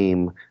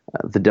became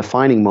the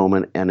defining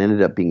moment and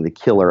ended up being the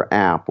killer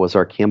app was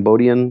our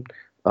Cambodian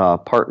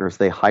partners.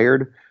 They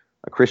hired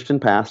a Christian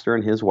pastor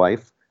and his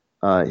wife.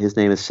 His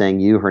name is Sang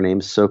Yu. Her name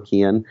is So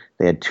Kian.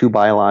 They had 2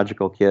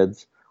 biological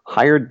kids.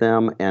 Hired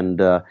them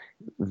and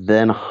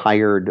then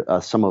hired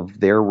some of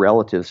their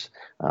relatives,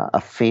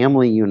 a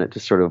family unit to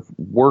sort of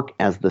work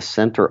as the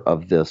center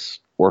of this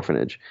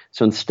orphanage.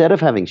 So instead of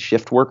having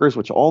shift workers,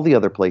 which all the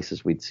other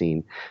places we'd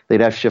seen,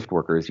 they'd have shift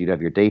workers. You'd have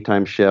your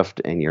daytime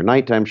shift and your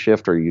nighttime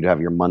shift, or you'd have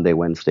your Monday,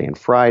 Wednesday, and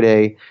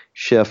Friday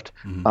shift.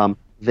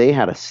 They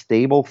had a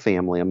stable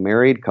family, a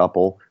married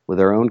couple with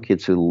their own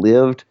kids who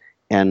lived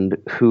and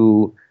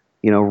who,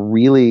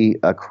 really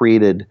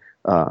created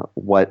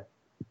what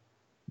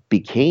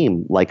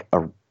became like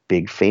a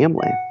big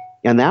family.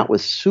 And that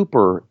was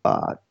super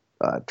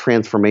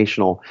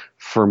transformational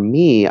for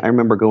me. I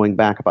remember going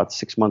back about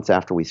 6 months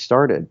after we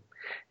started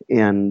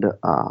and,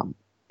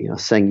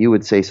 saying, you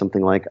would say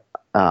something like,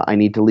 I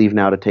need to leave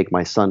now to take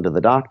my son to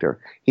the doctor.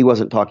 He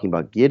wasn't talking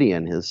about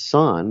Gideon, his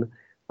son.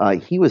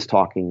 He was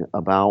talking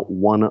about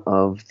one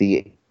of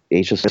the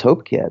Asia's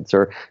Hope kids,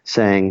 or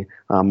saying,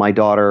 my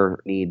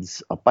daughter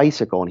needs a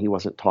bicycle. And he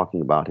wasn't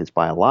talking about his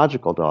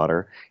biological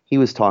daughter. He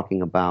was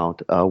talking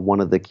about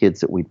one of the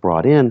kids that we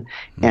brought in.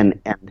 And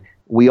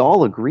we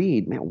all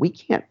agreed, man, we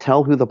can't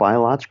tell who the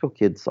biological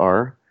kids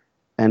are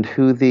and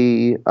who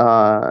the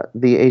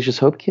Asia's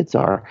Hope kids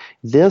are.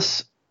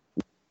 This,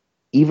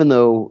 even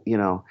though,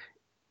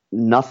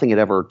 nothing had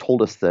ever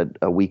told us that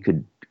we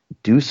could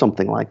do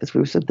something like this,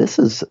 we said, this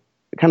is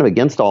kind of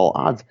against all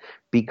odds,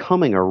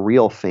 becoming a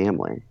real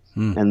family.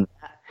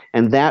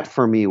 And that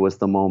for me was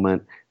the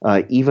moment,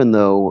 even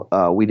though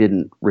we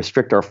didn't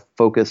restrict our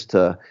focus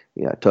to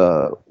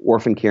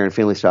orphan care and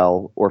family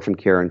style orphan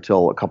care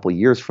until a couple of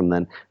years from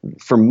then.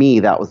 For me,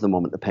 that was the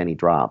moment the penny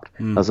dropped.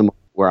 That was the moment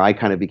where I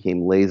kind of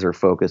became laser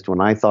focused.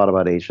 When I thought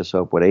about Asia's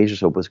Hope, what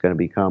Asia's Hope was going to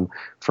become,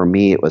 for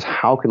me, it was,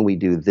 how can we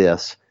do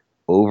this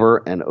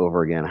over and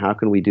over again? How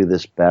can we do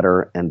this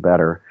better and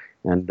better?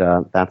 And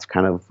that's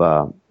kind of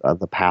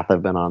the path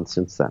I've been on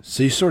since then.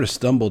 So you sort of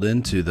stumbled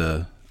into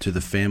the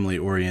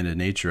family-oriented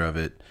nature of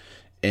it.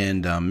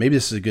 And maybe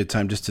this is a good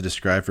time just to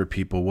describe for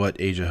people what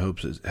Asia Hope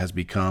has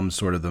become,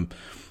 sort of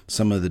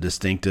some of the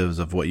distinctives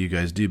of what you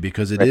guys do,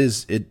 because it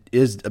is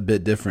a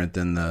bit different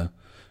than the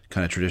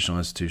kind of traditional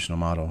institutional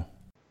model.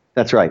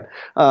 That's right.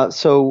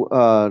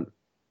 So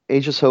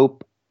Asia's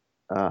Hope,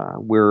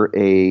 we're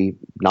a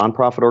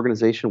nonprofit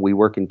organization. We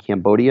work in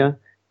Cambodia,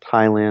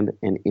 Thailand,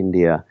 and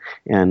India,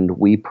 and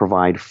we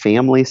provide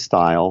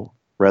family-style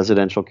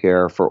residential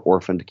care for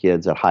orphaned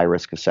kids at high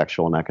risk of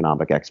sexual and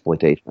economic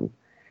exploitation.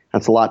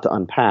 That's a lot to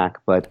unpack,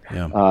 but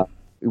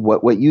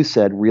what you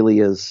said really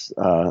is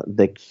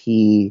the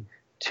key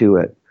to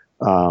it,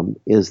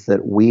 is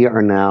that we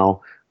are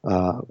now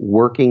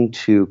working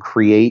to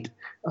create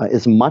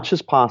as much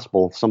as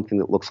possible something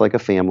that looks like a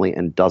family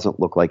and doesn't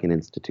look like an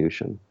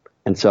institution.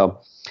 And so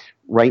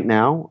right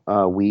now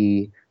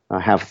we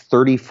have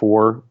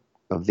 34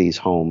 of these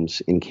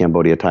homes in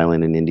Cambodia,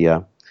 Thailand, and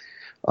India.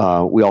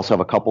 We also have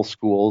a couple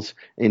schools.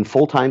 In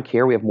full-time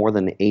care, we have more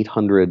than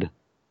 800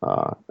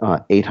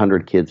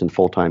 kids in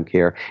full-time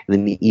care, and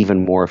then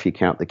even more if you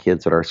count the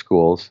kids at our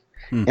schools.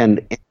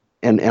 And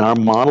our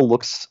model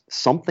looks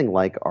something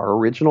like our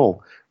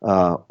original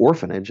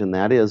orphanage, and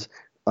that is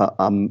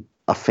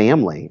a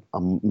family, a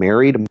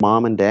married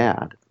mom and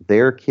dad,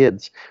 their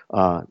kids,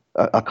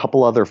 a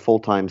couple other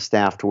full-time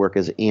staff to work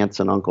as aunts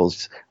and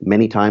uncles.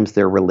 Many times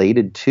they're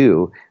related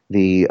to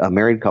the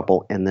married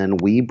couple, and then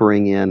we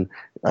bring in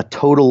a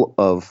total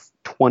of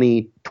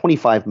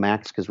 25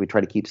 max, because we try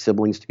to keep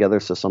siblings together,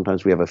 so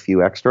sometimes we have a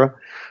few extra,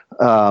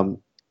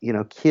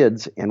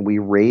 kids, and we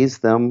raise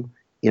them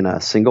in a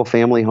single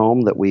family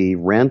home that we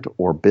rent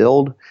or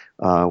build.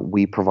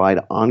 We provide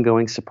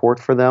ongoing support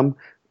for them,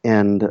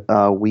 and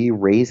we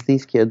raise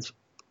these kids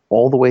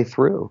all the way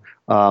through.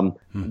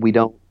 We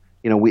don't,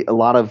 a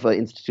lot of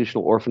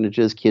institutional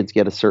orphanages, kids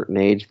get a certain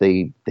age,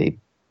 they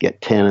get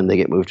 10 and they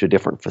get moved to a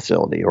different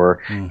facility,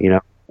 or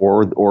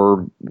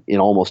or in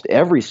almost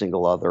every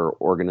single other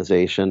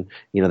organization,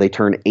 they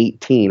turn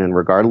 18, and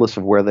regardless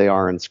of where they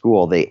are in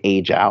school, they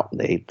age out.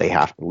 They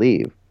have to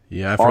leave.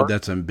 Yeah, I've heard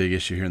that's a big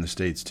issue here in the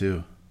States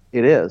too.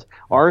 It is.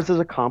 Ours is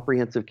a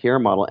comprehensive care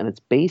model, and it's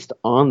based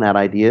on that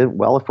idea.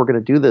 Well, if we're going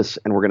to do this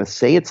and we're going to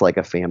say it's like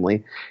a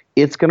family,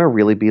 it's going to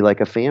really be like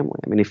a family.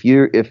 I mean, if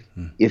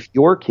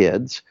your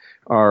kids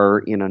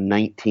are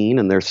 19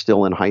 and they're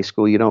still in high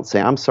school, you don't say,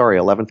 "I'm sorry,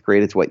 11th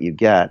grade is what you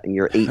get," and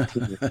you're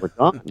 18 and we're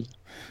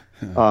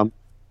done.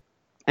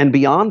 And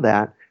beyond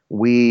that,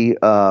 we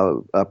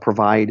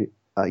provide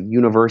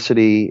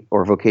university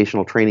or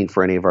vocational training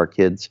for any of our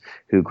kids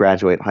who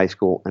graduate high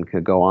school and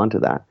could go on to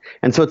that.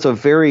 And so it's a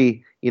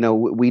very,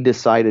 we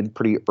decided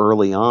pretty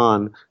early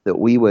on that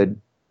we would,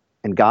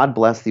 and God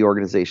bless the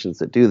organizations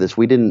that do this,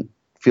 we didn't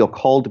feel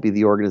called to be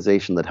the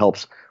organization that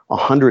helps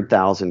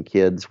 100,000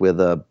 kids with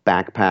a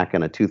backpack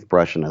and a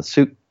toothbrush and a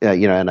suit,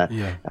 and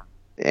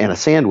a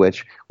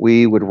sandwich.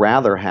 We would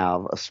rather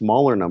have a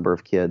smaller number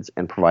of kids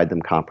and provide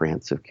them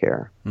comprehensive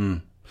care.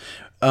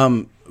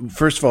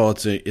 First of all,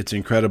 it's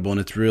incredible, and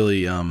it's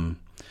really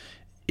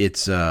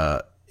it's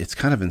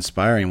kind of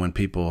inspiring when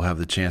people have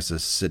the chance to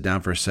sit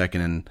down for a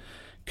second and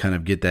kind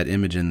of get that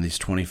image in these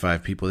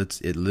 25 people.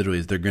 It literally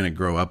is, they're going to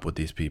grow up with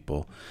these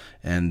people,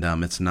 and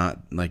it's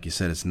not, like you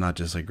said, it's not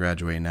just like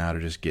graduating out or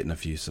just getting a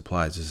few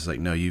supplies. It's like,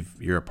 no,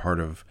 you're a part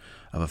of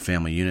a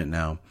family unit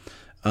now.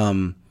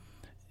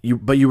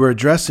 But you were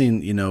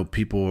addressing,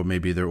 people,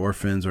 maybe they're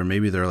orphans or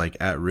maybe they're like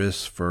at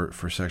risk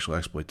for sexual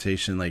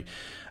exploitation. Like,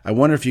 I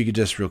wonder if you could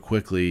just real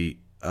quickly,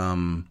 how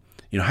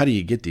do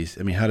you get these?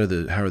 I mean, how are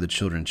the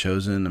children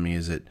chosen? I mean,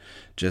 is it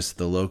just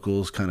the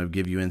locals kind of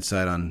give you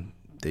insight on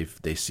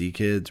they see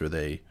kids, or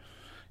they,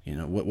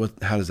 what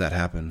how does that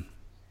happen?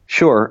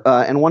 Sure.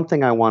 And one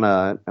thing I want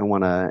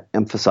to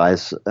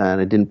emphasize,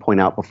 and I didn't point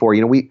out before,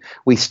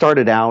 we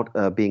started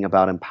out being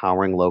about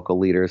empowering local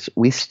leaders.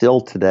 We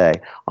still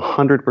today,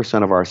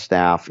 100% of our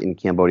staff in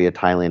Cambodia,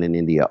 Thailand, and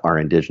India are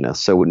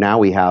indigenous. So now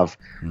we have,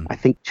 I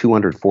think,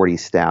 240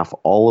 staff.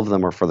 All of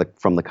them are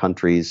from the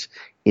countries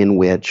in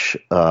which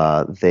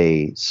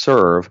they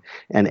serve,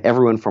 and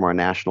everyone from our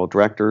national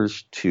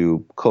directors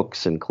to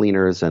cooks and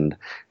cleaners and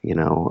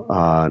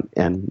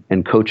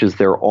and coaches,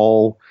 they're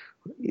all.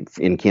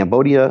 In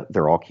Cambodia,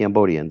 they're all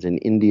Cambodians. In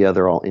India,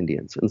 they're all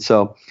Indians. And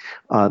so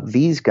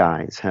these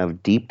guys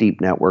have deep, deep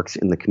networks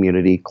in the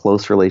community,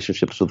 close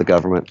relationships with the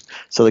government.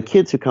 So the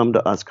kids who come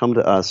to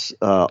us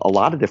a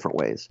lot of different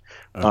ways.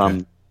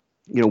 Okay.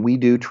 We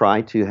do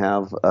try to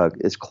have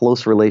as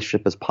close a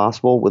relationship as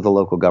possible with the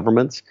local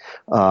governments.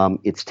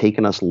 It's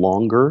taken us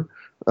longer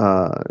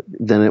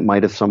than it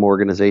might have some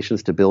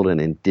organizations to build an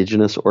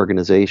indigenous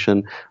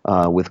organization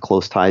with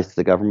close ties to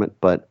the government,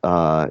 but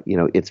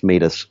it's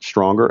made us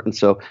stronger. And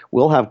so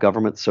we'll have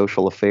government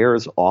social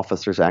affairs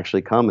officers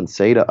actually come and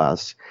say to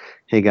us,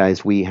 "Hey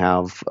guys, we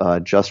have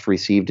just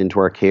received into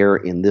our care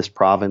in this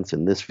province,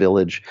 in this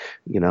village,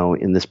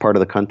 in this part of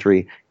the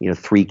country,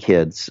 3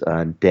 kids,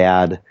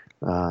 dad."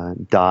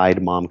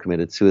 Died, mom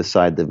committed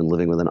suicide. They've been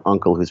living with an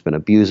uncle who's been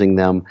abusing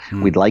them.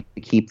 We'd like to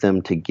keep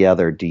them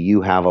together. Do you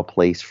have a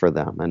place for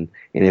them? And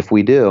if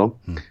we do,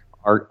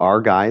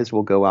 our guys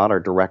will go out, our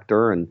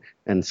director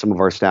and some of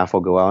our staff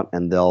will go out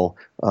and they'll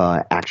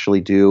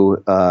actually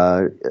do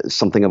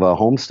something of a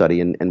home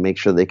study and make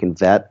sure they can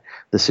vet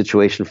the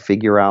situation,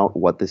 figure out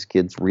what this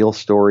kid's real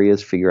story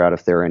is, figure out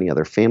if there are any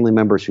other family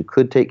members who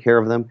could take care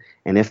of them.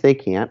 And if they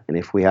can't, and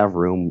if we have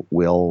room,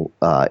 we'll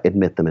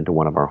admit them into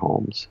one of our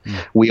homes.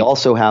 We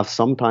also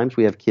sometimes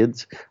we have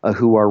kids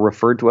who are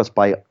referred to us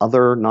by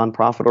other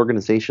nonprofit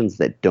organizations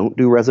that don't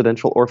do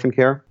residential orphan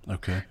care.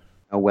 Okay.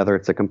 Whether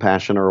it's a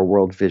Compassion or a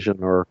World Vision,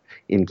 or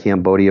in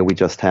Cambodia, we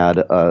just had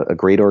a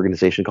great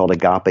organization called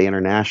Agape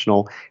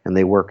International, and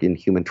they work in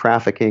human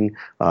trafficking.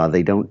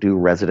 They don't do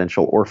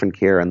residential orphan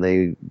care, and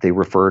they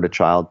referred a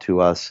child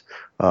to us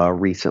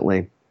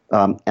recently.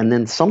 And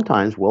then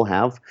sometimes we'll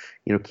have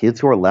kids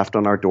who are left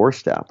on our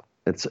doorstep.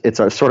 It's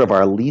sort of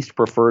our least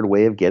preferred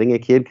way of getting a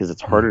kid because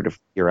it's harder to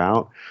figure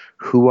out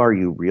who are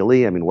you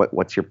really. I mean,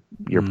 what's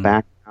your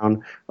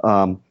background?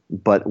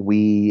 But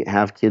we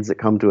have kids that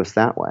come to us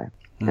that way.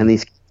 And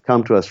these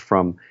come to us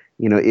from,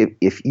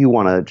 if you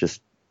want to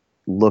just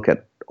look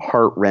at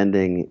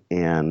heartrending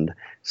and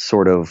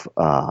sort of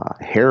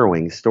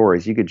harrowing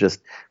stories, you could just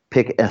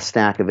pick a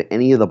stack of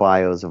any of the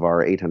bios of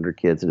our 800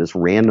 kids and just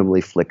randomly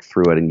flick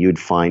through it, and you'd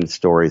find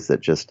stories that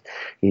just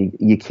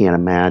you can't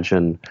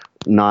imagine.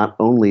 Not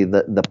only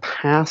the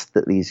past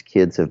that these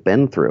kids have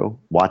been through,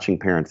 watching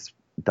parents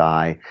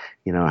die,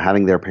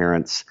 having their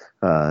parents,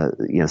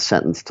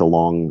 sentenced to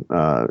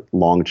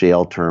long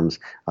jail terms,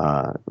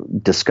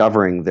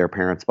 discovering their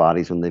parents'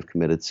 bodies when they've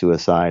committed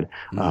suicide,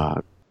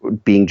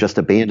 being just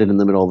abandoned in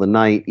the middle of the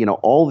night,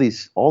 all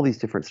these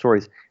different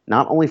stories,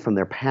 not only from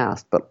their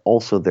past, but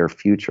also their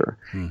future.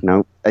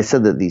 I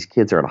said that these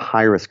kids are at a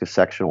high risk of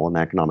sexual and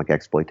economic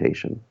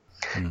exploitation.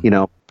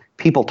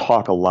 People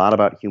talk a lot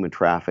about human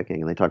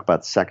trafficking and they talk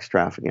about sex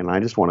trafficking. And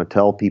I just want to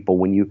tell people,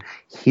 when you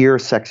hear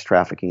sex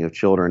trafficking of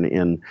children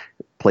in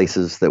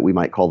places that we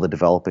might call the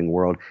developing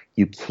world,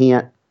 you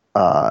can't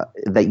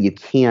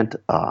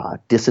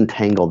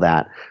disentangle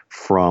that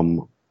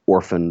from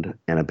orphaned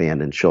and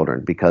abandoned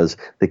children, because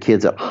the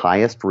kids at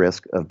highest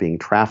risk of being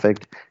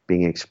trafficked,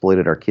 being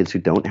exploited, are kids who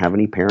don't have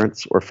any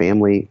parents or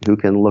family who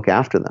can look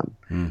after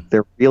them.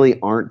 There really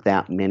aren't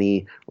that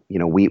many.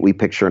 We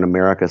picture in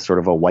America sort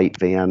of a white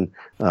van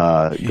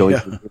going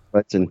through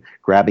neighborhoods and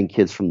grabbing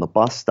kids from the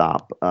bus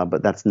stop,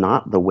 but that's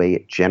not the way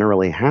it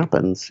generally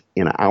happens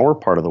in our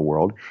part of the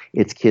world.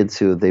 It's kids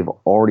who they've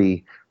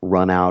already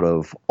run out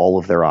of all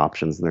of their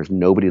options, and there's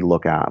nobody to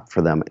look out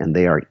for them, and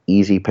they are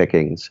easy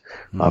pickings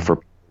for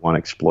people who want to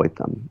exploit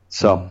them.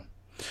 So,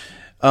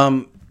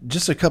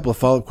 just a couple of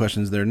follow-up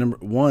questions there. Number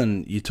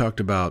one, you talked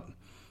about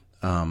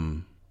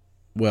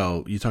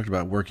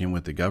working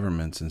with the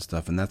governments and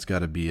stuff, and that's got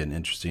to be an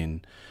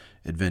interesting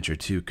adventure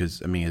too,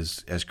 because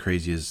as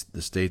crazy as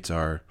the states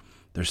are,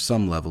 there's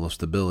some level of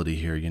stability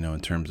here, in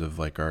terms of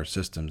like our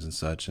systems and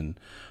such. And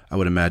I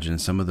would imagine in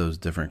some of those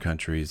different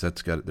countries,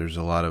 there's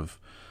a lot of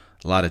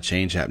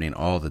change happening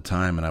all the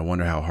time, and I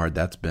wonder how hard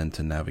that's been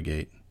to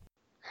navigate.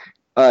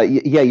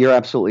 Yeah, you're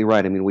absolutely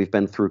right. We've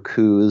been through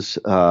coups.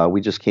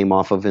 We just came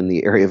off of, in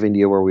the area of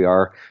India where we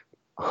are,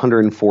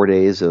 104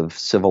 days of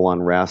civil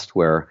unrest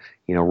where,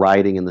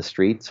 rioting in the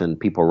streets and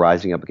people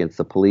rising up against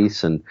the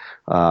police. And,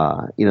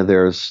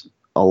 there's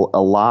a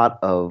lot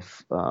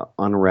of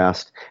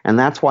unrest. And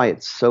that's why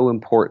it's so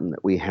important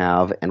that we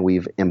have and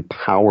we've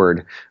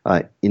empowered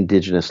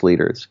indigenous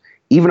leaders.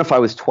 Even if I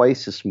was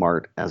twice as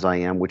smart as I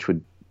am, which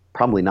would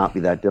probably not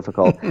be that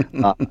difficult,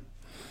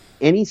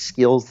 any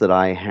skills that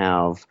I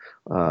have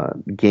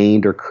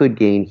gained or could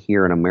gain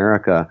here in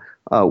America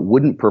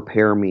wouldn't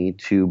prepare me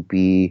to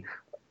be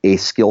a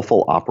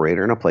skillful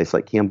operator in a place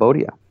like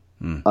Cambodia.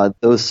 Mm.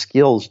 Those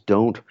skills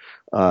don't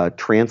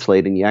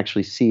translate, and you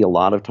actually see a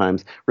lot of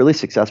times really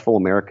successful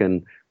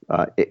American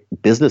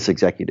business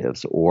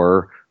executives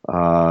or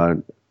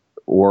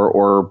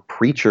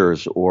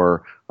preachers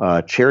or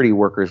charity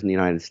workers in the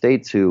United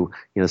States who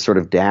sort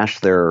of dash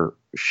their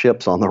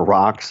ships on the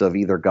rocks of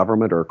either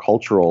government or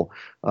cultural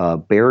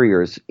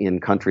barriers in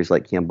countries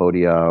like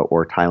Cambodia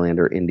or Thailand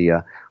or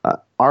India.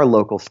 Our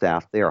local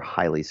staff, they are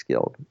highly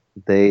skilled.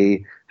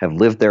 They have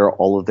lived there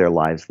all of their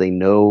lives. They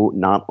know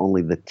not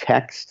only the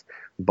text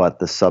but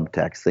the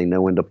subtext. They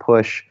know when to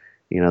push.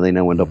 They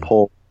know when to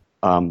pull.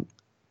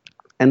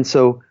 And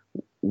so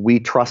we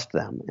trust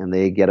them, and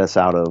they get us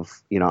out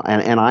of,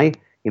 and I,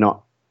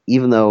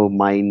 even though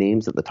my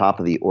name's at the top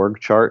of the org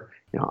chart,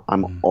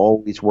 I'm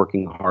always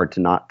working hard to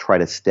not try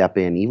to step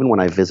in, even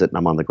when I visit and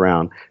I'm on the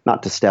ground,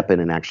 not to step in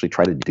and actually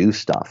try to do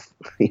stuff.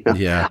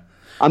 Yeah.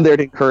 I'm there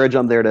to encourage.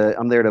 I'm there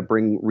to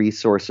bring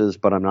resources,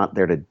 but I'm not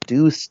there to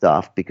do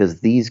stuff because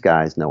these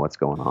guys know what's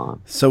going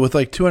on. So with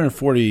like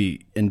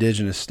 240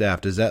 indigenous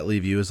staff, does that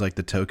leave you as like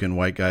the token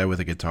white guy with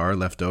a guitar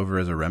left over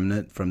as a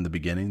remnant from the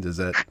beginning? Does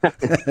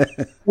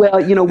that? Well,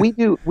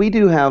 we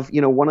do have,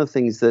 one of the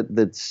things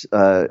that's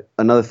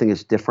another thing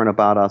that's different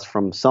about us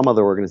from some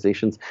other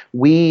organizations.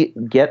 We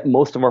get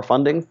most of our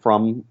funding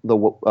from the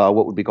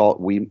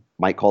we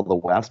might call the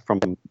West, from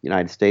the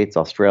United States,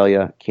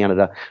 Australia,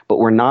 Canada, but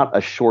we're not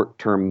a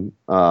short-term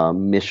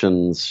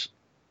missions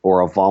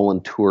or a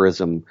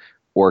voluntourism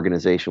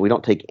organization. We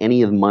don't take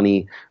any of the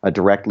money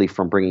directly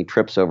from bringing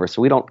trips over,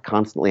 so we don't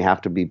constantly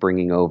have to be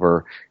bringing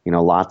over,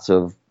 lots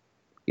of,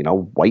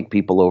 white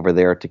people over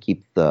there to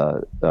keep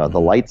the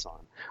lights on.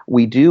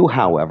 We do,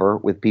 however,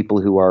 with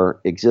people who are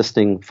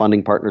existing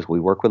funding partners, we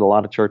work with a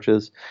lot of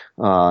churches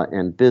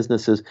and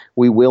businesses.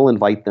 We will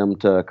invite them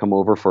to come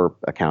over for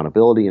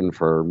accountability and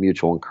for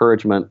mutual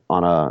encouragement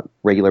on a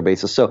regular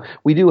basis. So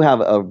we do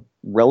have a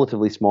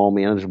relatively small,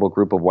 manageable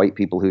group of white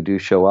people who do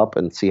show up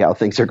and see how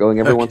things are going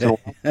every once in a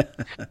while.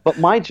 But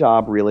my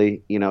job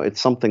really,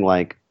 it's something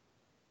like,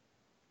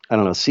 I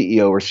don't know,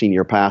 CEO or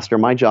senior pastor.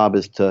 My job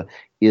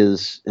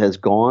has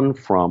gone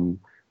from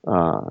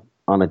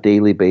on a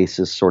daily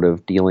basis, sort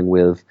of dealing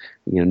with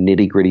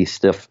nitty gritty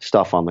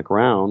stuff on the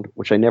ground,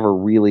 which I never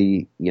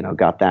really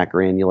got that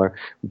granular.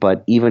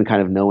 But even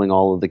kind of knowing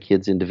all of the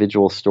kids'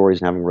 individual stories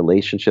and having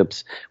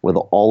relationships with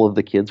all of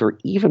the kids, or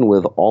even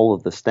with all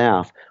of the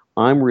staff,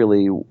 I'm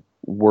really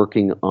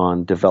working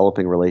on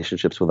developing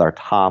relationships with our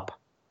top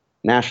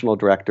national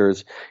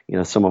directors,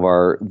 some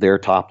of their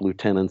top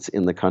lieutenants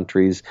in the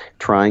countries,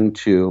 trying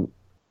to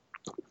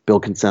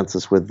build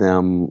consensus with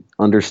them,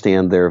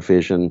 understand their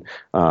vision,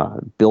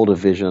 build a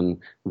vision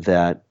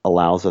that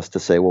allows us to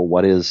say, well,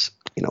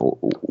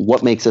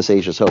 what makes us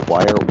Asia's Hope?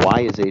 Why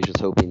is Asia's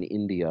Hope in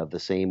India the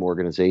same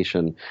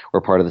organization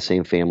or part of the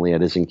same family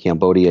it is in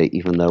Cambodia,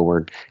 even though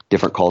we're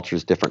different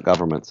cultures, different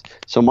governments?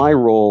 So my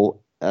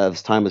role,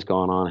 as time has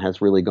gone on,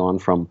 has really gone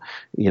from,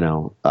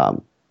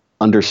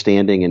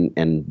 understanding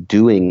and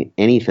doing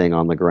anything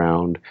on the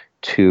ground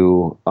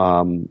to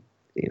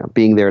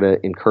being there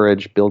to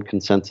encourage, build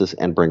consensus,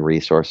 and bring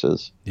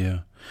resources.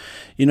 Yeah.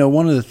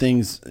 One of the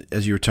things,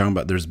 as you were talking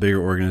about, there's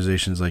bigger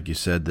organizations, like you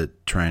said,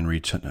 that try and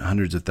reach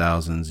hundreds of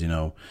thousands.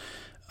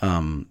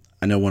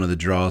 I know one of the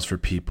draws for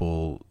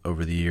people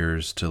over the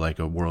years to like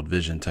a World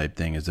Vision type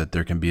thing is that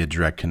there can be a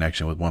direct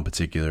connection with one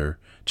particular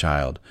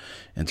child.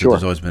 And so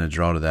There's always been a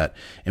draw to that.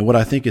 And what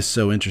I think is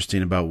so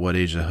interesting about what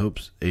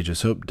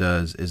Asia's Hope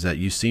does is that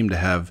you seem to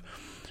have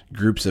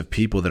groups of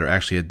people that are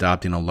actually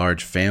adopting a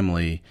large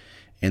family.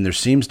 And there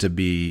seems to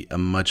be a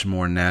much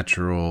more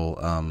natural,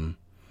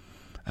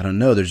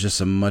 there's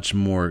just a much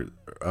more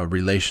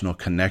relational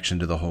connection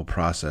to the whole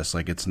process.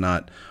 Like it's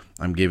not,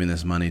 I'm giving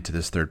this money to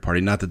this third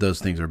party. Not that those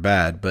things are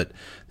bad, but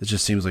it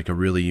just seems like a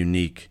really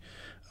unique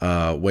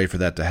way for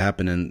that to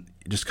happen, and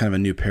just kind of a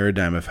new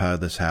paradigm of how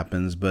this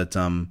happens. But,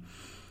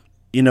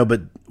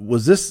 but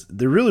was this,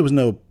 there really was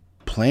no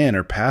plan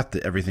or path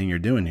to everything you're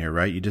doing here,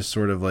 right? You just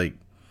sort of like,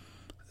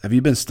 have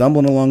you been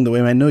stumbling along the way?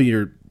 I mean, I know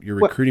you're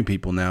recruiting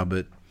people now,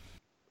 but.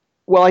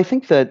 Well, I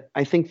think that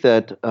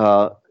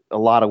a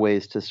lot of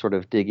ways to sort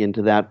of dig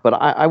into that, but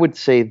I would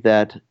say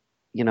that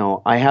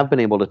I have been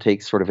able to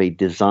take sort of a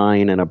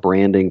design and a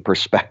branding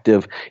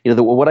perspective.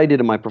 What I did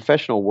in my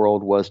professional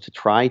world was to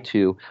try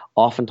to,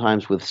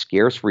 oftentimes with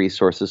scarce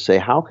resources, say,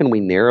 how can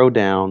we narrow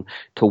down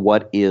to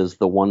what is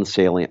the one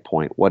salient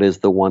point? What is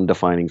the one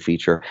defining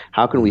feature?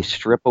 How can we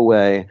strip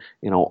away,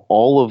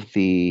 all of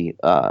the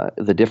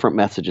different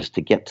messages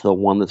to get to the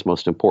one that's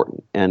most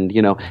important? And,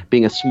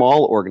 being a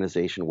small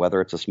organization, whether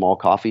it's a small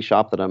coffee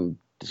shop that I'm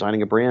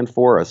designing a brand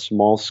for, a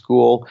small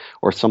school,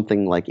 or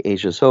something like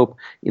Asia's Hope,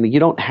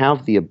 you don't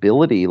have the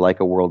ability like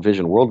a World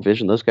Vision. World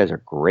Vision, those guys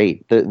are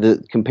great.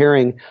 The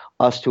comparing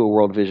us to a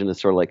World Vision is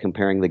sort of like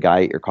comparing the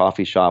guy at your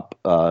coffee shop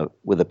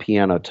with a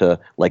piano to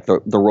like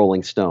the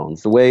Rolling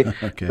Stones. The way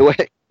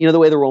the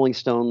way the Rolling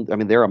Stones, I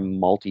mean, they're a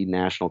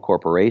multinational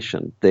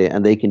corporation.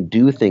 They can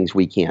do things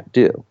we can't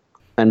do.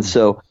 And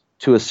so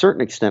to a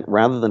certain extent,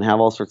 rather than have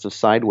all sorts of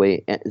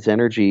sideways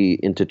energy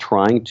into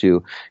trying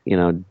to,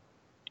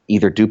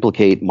 either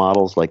duplicate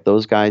models like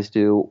those guys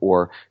do,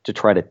 or to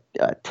try to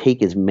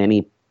take as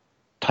many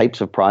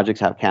types of projects,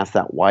 have cast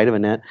that wide of a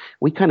net.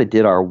 We kind of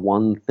did our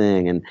one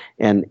thing,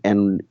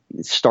 and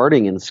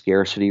starting in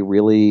scarcity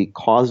really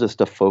caused us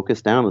to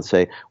focus down and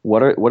say,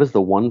 what is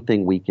the one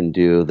thing we can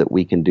do that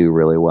we can do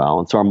really well?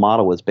 And so our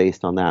model was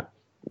based on that.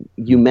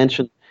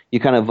 You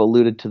kind of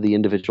alluded to the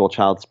individual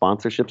child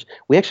sponsorships.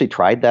 We actually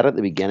tried that at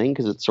the beginning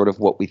because it's sort of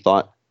what we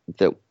thought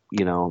that,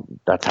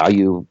 that's how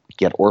you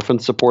get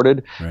orphans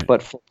supported. Right.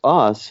 But for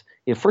us,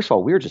 first of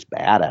all, we were just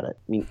bad at it.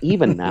 I mean,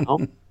 even now,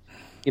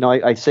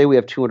 I say we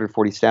have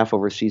 240 staff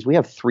overseas. We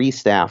have 3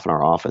 staff in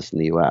our office in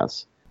the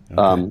U.S.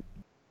 Okay.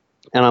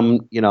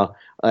 And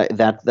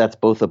that's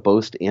both a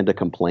boast and a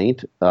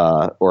complaint,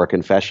 or a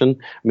confession.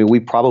 I mean, we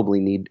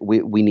probably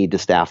need to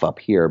staff up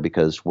here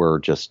because we're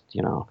just,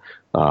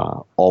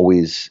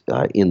 always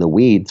in the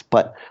weeds.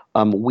 But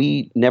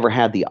we never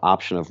had the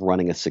option of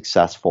running a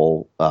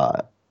successful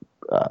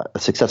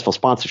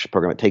sponsorship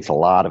program. It takes a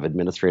lot of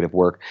administrative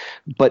work,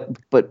 but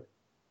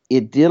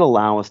it did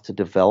allow us to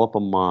develop a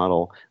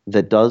model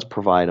that does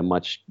provide a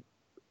much,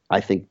 I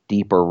think,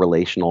 deeper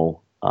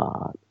relational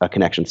a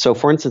connection. So,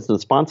 for instance, in the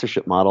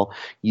sponsorship model,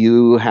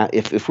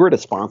 if we were to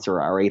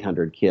sponsor our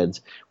 800 kids,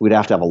 we'd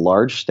have to have a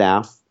large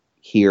staff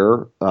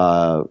here,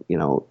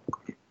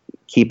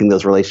 keeping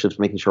those relationships,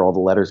 making sure all the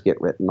letters get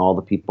written, all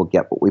the people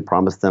get what we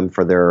promised them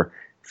for their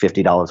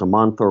 $50 a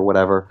month or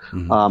whatever.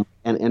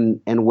 Mm-hmm.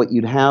 And what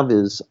you'd have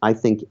is, I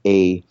think,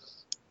 a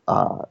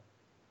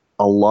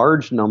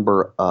large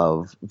number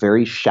of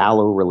very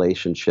shallow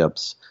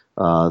relationships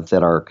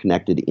that are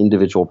connected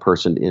individual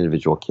person to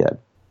individual kid.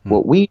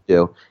 What we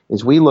do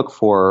is we look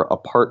for a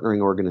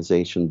partnering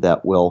organization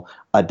that will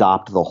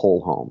adopt the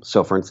whole home.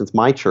 So, for instance,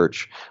 my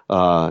church,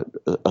 a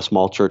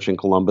small church in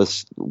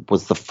Columbus,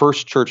 was the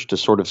first church to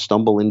sort of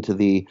stumble into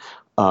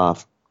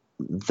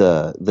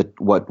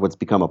what's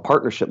become a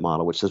partnership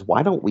model, which says,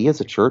 why don't we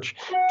as a church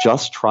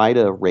just try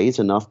to raise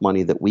enough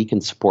money that we can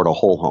support a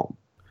whole home?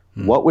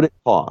 What would it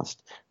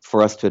cost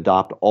for us to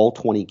adopt all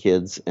 20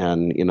 kids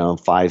and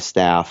 5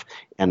 staff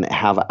and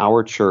have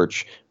our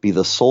church be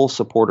the sole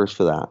supporters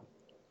for that?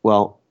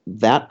 Well,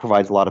 that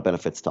provides a lot of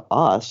benefits to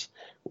us.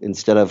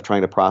 Instead of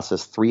trying to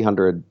process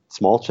 300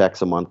 small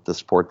checks a month to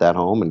support that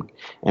home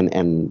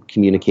and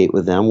communicate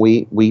with them,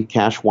 we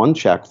cash one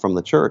check from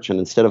the church. And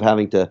instead of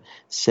having to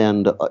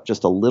send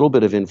just a little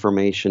bit of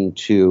information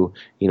to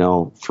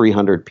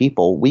 300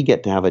 people, we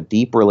get to have a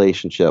deep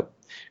relationship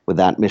with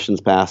that missions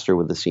pastor,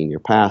 with the senior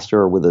pastor,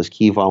 or with those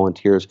key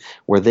volunteers,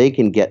 where they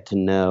can get to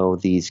know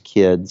these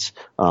kids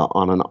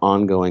on an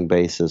ongoing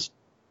basis.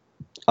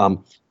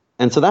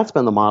 And so that's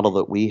been the model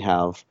that we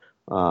have,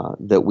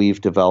 that we've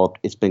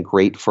developed. It's been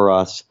great for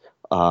us.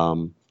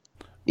 Sorry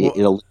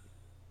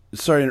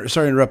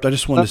to interrupt. I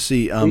just wanted to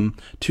see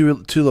two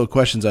little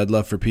questions I'd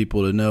love for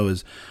people to know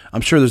is, I'm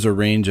sure there's a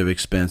range of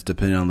expense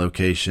depending on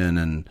location,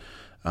 and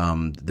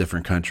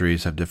different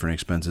countries have different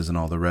expenses and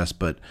all the rest.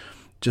 But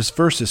just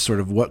first is sort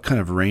of what kind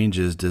of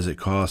ranges does it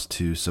cost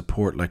to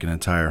support like an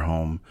entire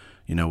home,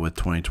 with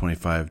 20,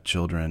 25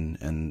 children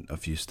and a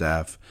few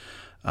staff?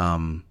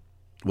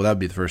 Well, that would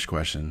be the first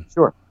question.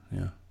 Sure.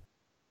 Yeah.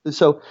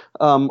 So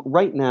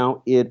right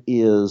now it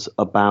is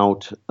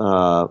about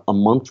a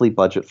monthly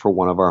budget for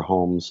one of our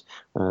homes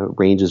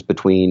ranges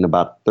between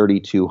about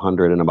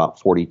 $3,200 and about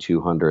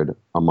 $4,200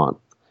 a month,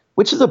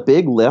 which is a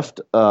big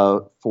lift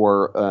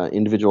for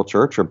individual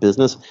church or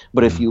business.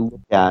 But if you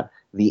look at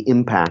the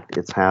impact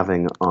it's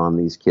having on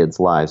these kids'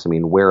 lives, I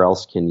mean, where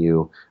else can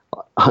you?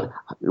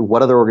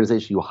 What other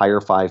organization you hire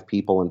 5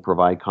 people and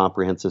provide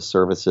comprehensive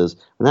services,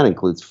 and that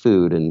includes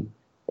food and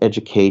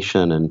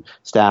education and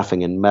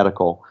staffing and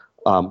medical.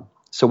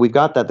 So we've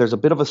got that. There's a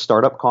bit of a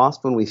startup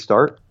cost when we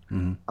start.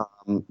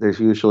 Mm-hmm. There's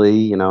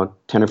usually, $10,000 or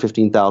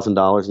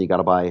 $15,000, and you got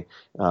to buy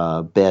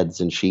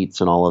beds and sheets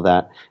and all of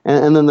that.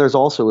 And then there's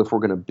also, if we're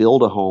going to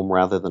build a home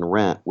rather than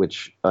rent,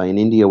 which in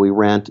India we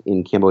rent,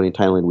 in Cambodia and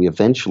Thailand we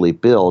eventually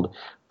build,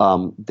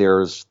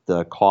 there's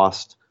the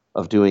cost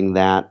of doing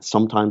that.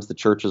 Sometimes the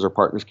churches or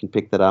partners can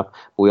pick that up.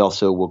 But we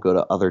also will go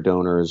to other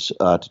donors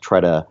to try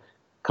to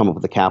come up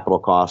with a capital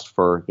cost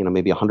for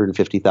maybe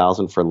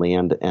 $150,000 for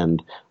land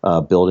and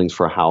buildings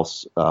for a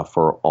house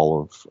for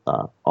all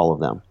of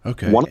them.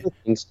 Okay. One of the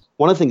things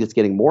that's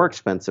getting more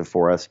expensive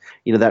for us,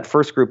 that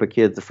first group of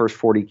kids, the first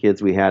 40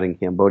 kids we had in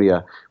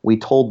Cambodia, we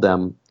told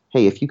them,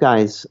 hey, if you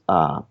guys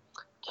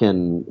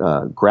can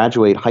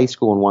graduate high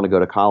school and want to go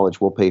to college,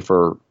 we'll pay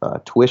for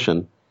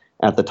tuition.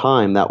 At the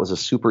time, that was a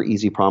super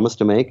easy promise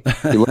to make.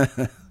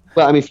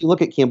 Well, I mean, if you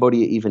look at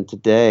Cambodia even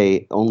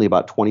today, only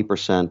about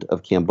 20%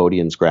 of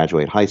Cambodians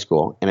graduate high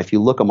school. And if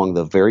you look among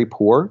the very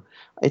poor,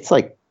 it's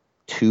like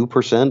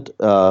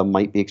 2%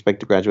 might be expected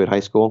to graduate high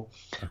school.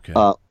 Okay.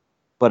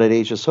 But at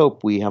Asia's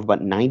Hope, we have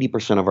about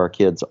 90% of our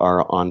kids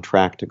are on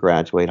track to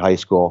graduate high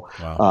school.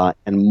 Wow.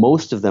 And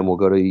most of them will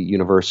go to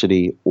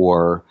university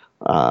or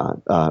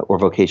or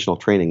vocational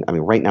training. I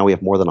mean, right now we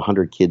have more than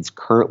 100 kids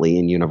currently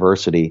in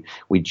university.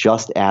 We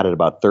just added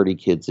about 30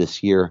 kids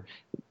this year.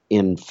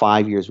 In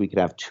 5 years, we could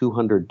have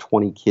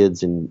 220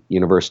 kids in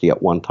university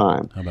at one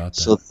time. How about that?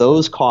 So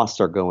those costs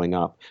are going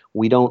up.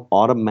 We don't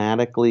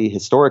automatically,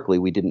 historically,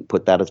 we didn't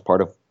put that as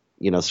part of,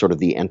 sort of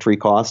the entry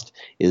cost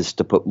is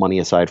to put money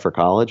aside for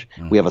college.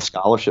 We have a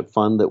scholarship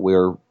fund that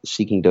we're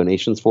seeking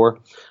donations for.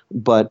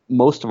 But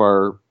most of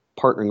our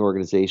partnering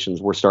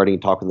organizations, we're starting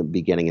to talk in the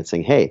beginning and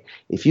saying, hey,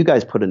 if you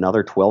guys put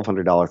another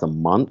 $1,200 a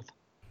month,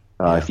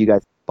 if you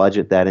guys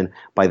budget that in,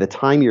 by the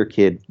time your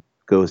kids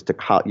go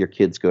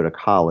to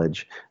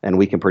college, and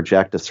we can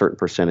project a certain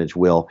percentage,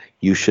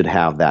 you should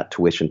have that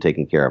tuition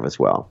taken care of as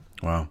well.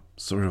 Wow.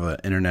 Sort of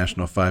an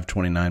international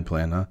 529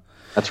 plan, huh?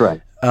 That's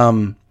right.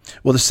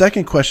 Well, the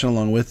second question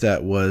along with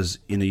that was,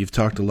 you've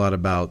talked a lot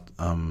about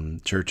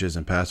churches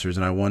and pastors,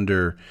 and I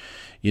wonder,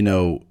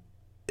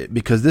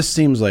 because this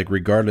seems like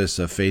regardless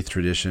of faith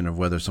tradition, of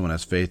whether someone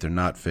has faith or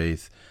not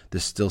faith,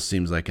 this still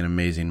seems like an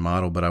amazing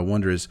model. But I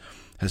wonder,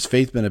 has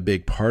faith been a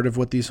big part of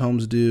what these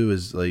homes do?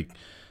 Is like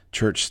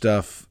church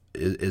stuff,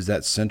 is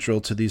that central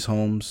to these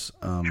homes?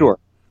 Sure.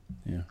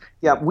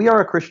 Yeah, we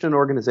are a Christian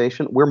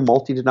organization. We're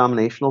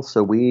multi-denominational,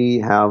 so we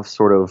have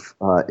sort of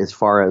as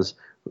far as,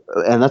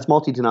 and that's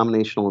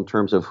multi-denominational in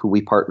terms of who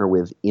we partner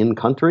with in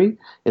country.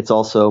 It's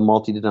also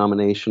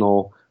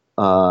multi-denominational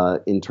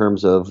in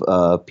terms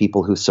of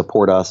people who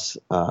support us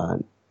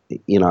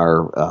in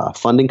our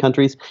funding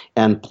countries.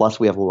 And plus,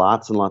 we have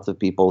lots and lots of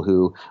people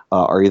who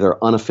are either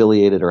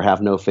unaffiliated or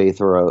have no faith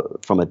or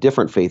from a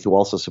different faith who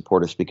also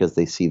support us because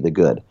they see the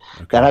good.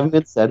 Okay. That having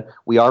been said,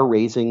 we are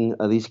raising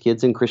these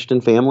kids in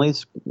Christian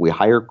families. We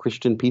hire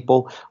Christian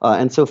people.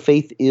 And so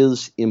faith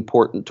is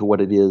important to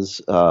what it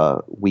is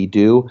we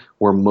do.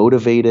 We're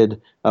motivated.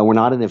 We're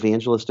not an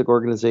evangelistic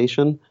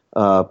organization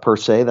per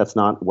se. That's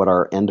not what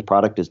our end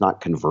product is,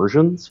 not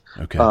conversions.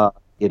 Okay.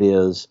 It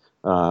is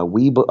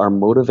we are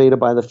motivated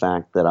by the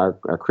fact that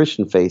our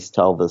Christian faith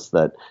tells us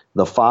that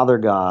the Father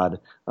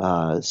God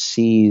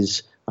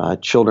sees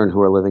children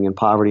who are living in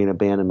poverty and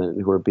abandonment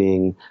and who are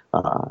being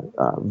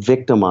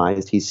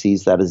victimized. He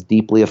sees that as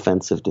deeply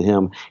offensive to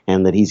him,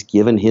 and that he's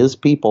given his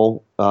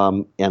people,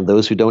 and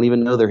those who don't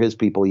even know they're his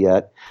people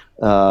yet,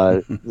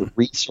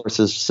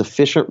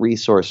 sufficient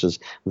resources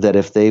that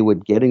if they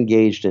would get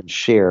engaged and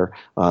share,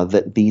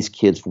 that these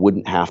kids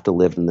wouldn't have to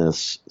live in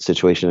this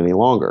situation any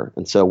longer.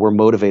 And so we're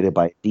motivated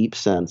by a deep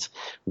sense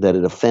that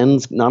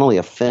it not only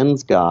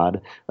offends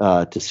God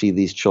to see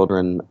these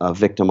children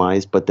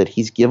victimized, but that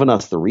he's given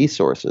us the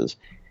resources.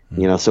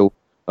 So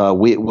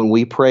when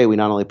we pray, we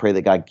not only pray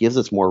that God gives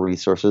us more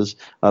resources,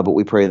 but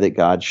we pray that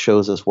God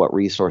shows us what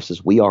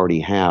resources we already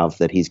have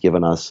that he's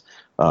given us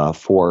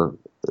for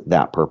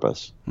that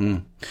purpose.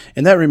 And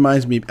that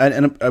reminds me,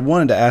 and I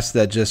wanted to ask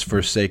that just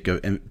for sake of,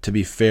 and to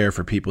be fair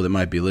for people that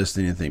might be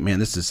listening and think, man,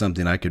 this is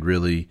something I could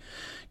really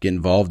get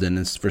involved in.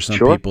 And for some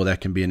people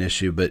that can be an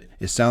issue, but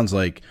it sounds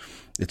like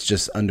it's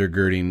just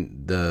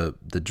undergirding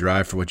the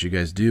drive for what you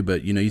guys do.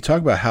 But, you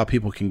talk about how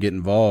people can get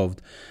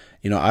involved.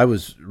 I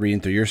was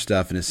reading through your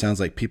stuff, and it sounds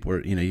like people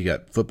are, you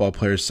got football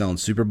players selling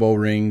Super Bowl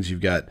rings.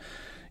 You've got,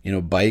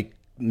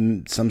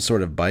 some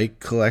sort of bike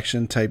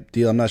collection type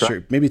deal. I'm not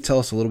sure. Maybe tell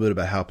us a little bit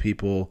about how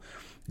people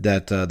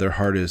that their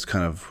heart is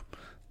kind of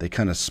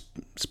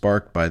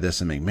sparked by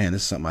this and think, man,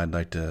 this is something I'd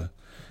like to.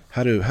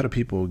 How do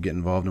people get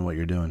involved in what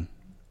you're doing?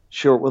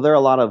 Sure. Well, there are a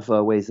lot of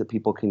ways that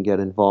people can get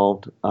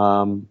involved.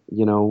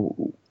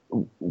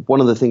 One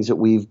of the things that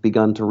we've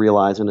begun to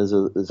realize, and is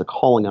a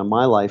calling on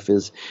my life,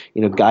 is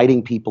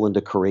guiding people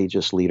into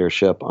courageous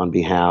leadership on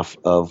behalf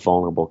of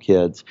vulnerable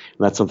kids.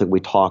 And that's something we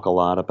talk a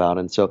lot about.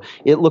 And so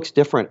it looks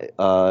different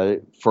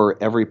for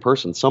every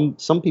person.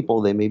 Some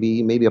people, they may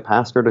be a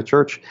pastor at a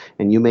church,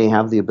 and you may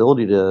have the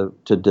ability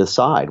to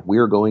decide,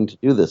 we're going to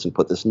do this and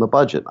put this in the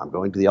budget. I'm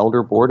going to the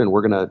elder board, and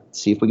we're going to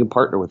see if we can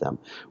partner with them,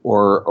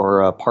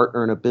 or a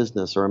partner in a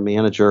business or a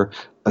manager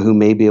who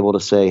may be able to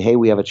say, hey,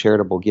 we have a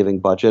charitable giving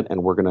budget,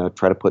 and we're going to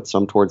try to put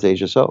some towards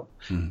Asia's Hope.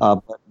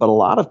 But a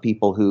lot of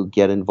people who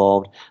get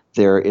involved,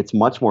 it's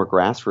much more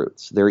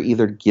grassroots. They're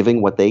either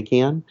giving what they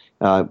can.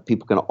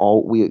 People can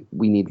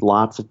we need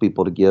lots of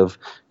people to give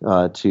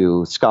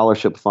to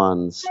scholarship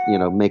funds,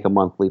 make a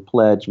monthly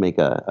pledge, make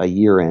a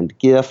year-end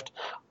gift.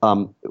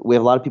 We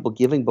have a lot of people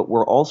giving, but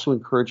we're also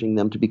encouraging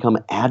them to become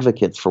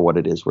advocates for what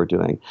it is we're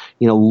doing.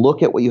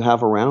 Look at what you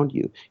have around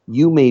you.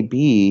 You may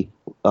be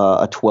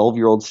a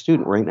 12-year-old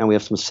student. Right now we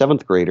have some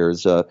 7th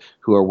graders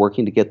who are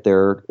working to get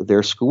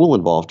their school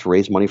involved to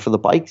raise money for the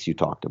bikes you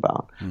talked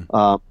about.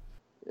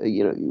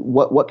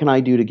 What can I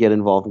do to get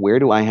involved? Where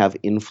do I have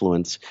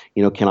influence?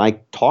 Can I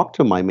talk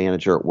to my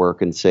manager at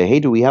work and say, hey,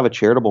 do we have a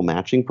charitable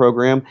matching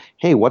program?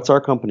 Hey, what's our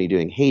company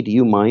doing? Hey, do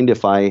you mind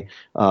if I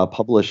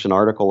publish an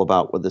article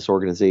about what this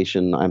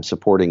organization I'm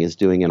supporting is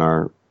doing in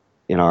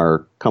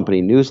our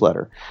company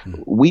newsletter?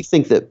 We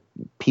think that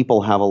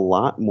people have a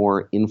lot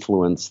more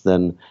influence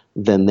than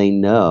they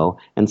know.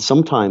 And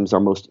sometimes our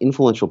most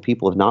influential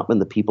people have not been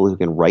the people who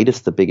can write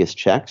us the biggest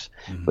checks,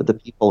 but the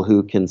people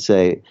who can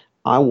say,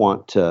 I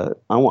want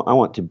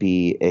to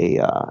be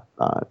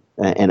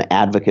an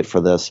advocate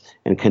for this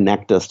and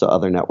connect us to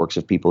other networks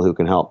of people who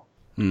can help.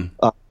 Hmm.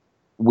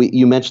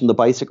 You mentioned the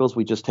bicycles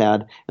we just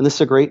had, and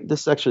this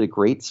is actually a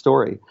great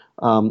story.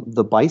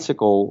 The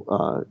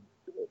bicycle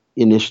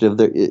initiative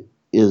that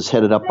is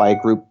headed up by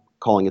a group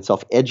calling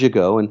itself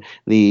Edugo, and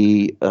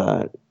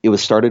it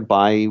was started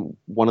by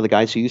one of the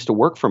guys who used to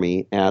work for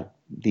me at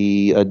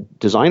the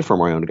design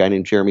firm I own, a guy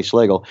named Jeremy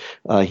Schlegel.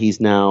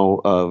 He's now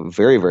a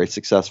very, very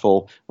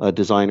successful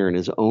designer in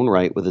his own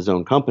right with his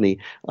own company,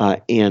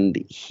 and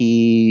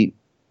he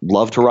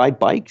loved to ride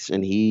bikes,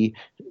 and he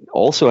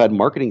also had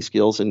marketing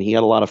skills, and he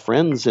had a lot of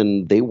friends,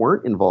 and they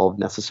weren't involved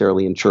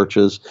necessarily in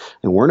churches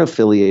and weren't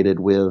affiliated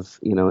with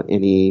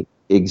any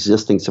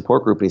existing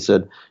support group. And he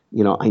said,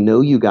 I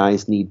know you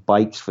guys need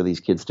bikes for these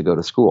kids to go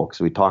to school, because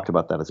we talked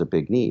about that as a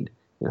big need.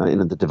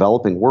 In the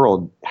developing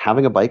world,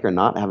 having a bike or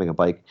not having a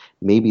bike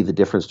may be the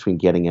difference between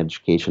getting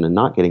education and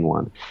not getting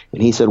one.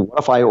 And he said, what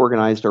if I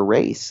organized a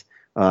race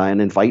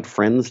and invite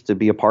friends to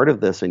be a part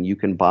of this, and you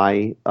can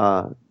buy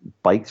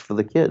bikes for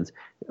the kids?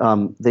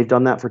 They've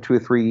done that for 2 or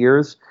 3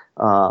 years.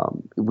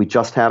 We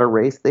just had a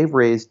race. They've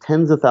raised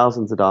tens of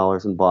thousands of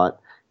dollars and bought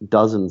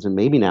dozens and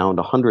maybe now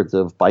into hundreds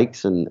of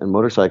bikes and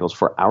motorcycles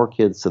for our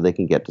kids so they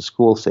can get to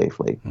school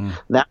safely.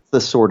 That's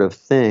the sort of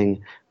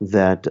thing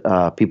that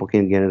people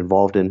can get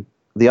involved in.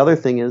 The other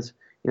thing is,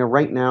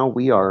 right now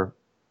we are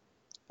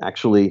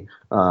actually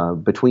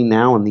between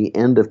now and the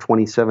end of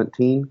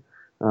 2017,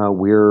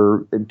 we're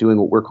doing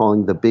what we're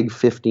calling the Big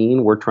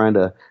 15. We're trying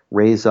to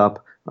raise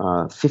up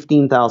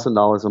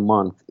 $15,000 a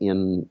month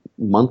in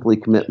monthly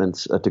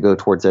commitments to go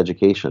towards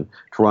education,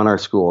 to run our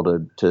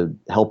school, to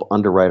help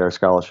underwrite our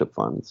scholarship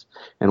funds.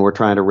 And we're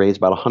trying to raise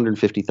about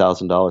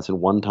 $150,000 in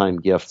one-time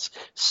gifts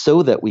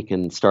so that we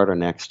can start our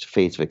next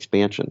phase of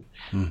expansion.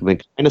 We've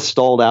been kind of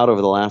stalled out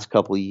over the last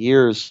couple of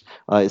years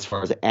as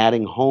far as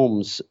adding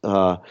homes,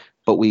 but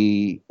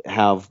we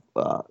have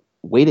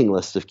waiting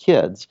lists of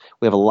kids.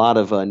 We have a lot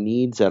of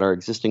needs at our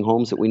existing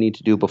homes that we need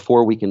to do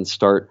before we can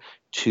start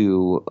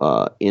to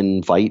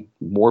invite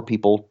more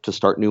people to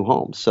start new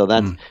homes. So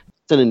that's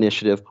an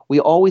initiative. We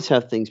always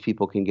have things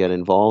people can get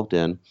involved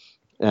in.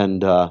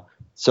 And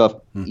so if,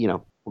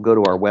 we'll go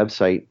to our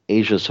website,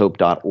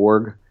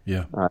 asiashope.org.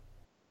 Yeah.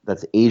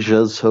 That's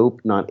Asia's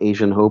Hope, not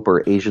Asian Hope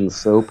or Asian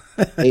Soap.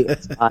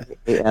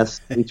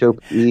 ASIASHOPE.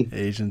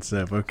 Asian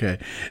Soap. Okay.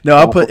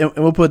 No,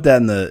 we'll put that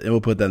in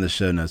the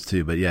show notes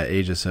too. But yeah,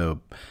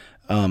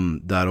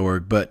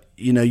 asiashope.org. But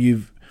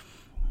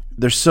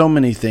there's so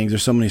many things.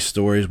 There's so many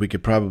stories. We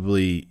could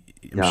probably,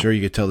 I'm sure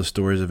you could tell the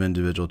stories of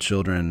individual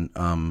children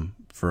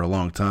for a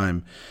long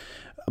time.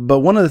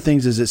 But one of the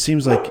things is, it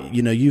seems like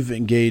you've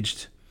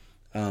engaged.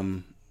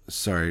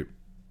 Sorry,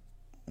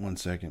 1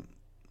 second.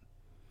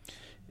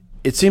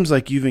 It seems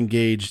like you've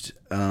engaged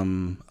a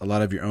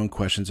lot of your own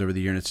questions over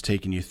the year, and it's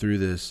taken you through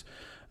this.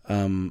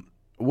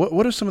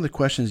 What are some of the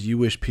questions you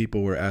wish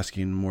people were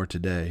asking more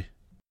today?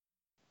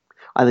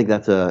 I think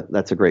that's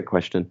a great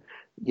question.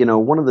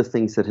 One of the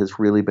things that has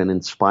really been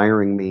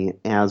inspiring me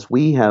as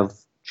we have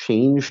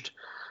changed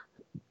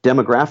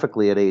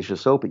demographically at Asia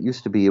Soap,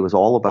 it was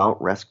all about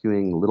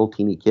rescuing little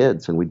teeny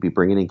kids, and we'd be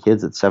bringing in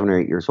kids at 7 or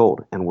 8 years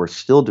old, and we're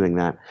still doing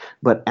that.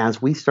 But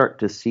as we start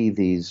to see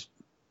these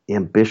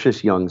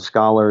ambitious young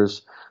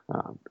scholars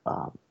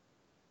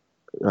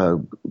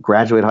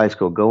graduate high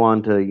school, go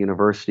on to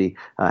university,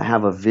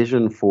 have a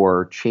vision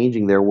for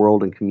changing their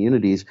world and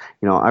communities,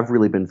 I've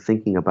really been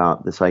thinking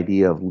about this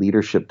idea of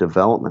leadership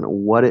development,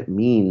 what it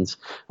means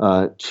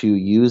to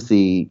use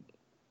the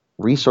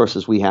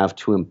resources we have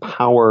to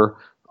empower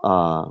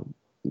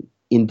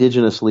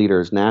indigenous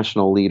leaders,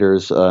 national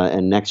leaders,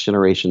 and next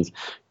generations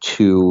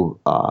to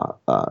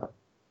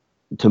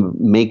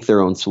make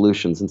their own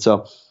solutions. And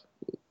so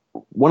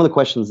one of the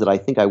questions that I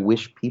think I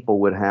wish people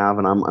would have,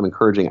 and I'm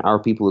encouraging our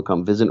people who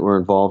come visit and are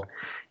involved,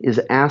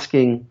 is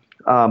asking,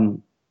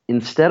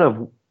 instead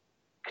of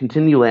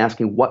continually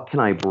asking, what can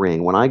I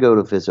bring when I go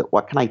to visit?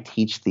 What can I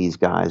teach these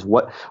guys?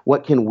 What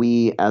can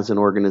we as an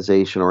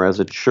organization or as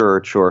a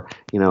church or,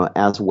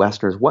 as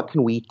Westerners, what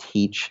can we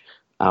teach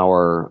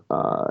our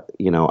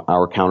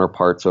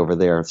counterparts over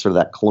there, sort of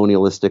that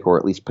colonialistic or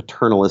at least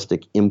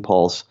paternalistic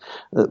impulse?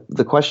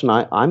 The question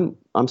I'm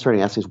starting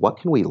to ask is, what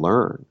can we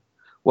learn?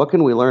 What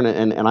can we learn?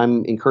 And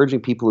I'm encouraging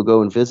people who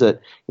go and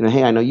visit,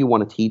 hey, I know you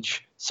want to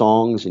teach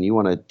songs and you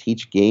want to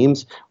teach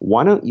games.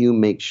 Why don't you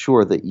make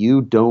sure that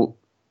you don't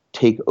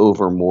take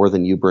over more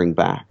than you bring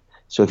back?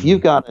 So if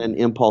you've got an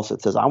impulse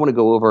that says, I want to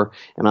go over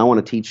and I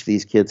want to teach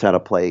these kids how to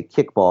play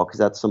kickball, because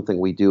that's something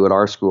we do at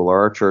our school or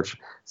our church,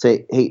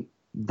 say, hey,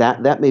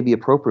 that may be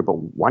appropriate, but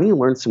why don't you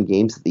learn some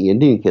games that the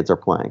Indian kids are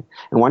playing?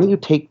 And why don't you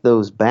take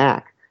those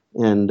back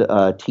and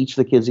teach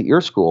the kids at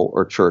your school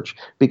or church?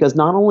 Because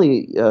not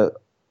only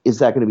is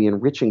that going to be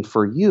enriching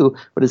for you,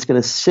 but it's going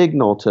to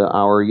signal to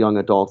our young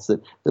adults that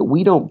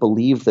we don't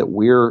believe that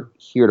we're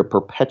here to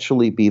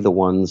perpetually be the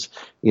ones,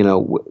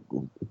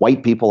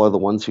 white people are the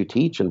ones who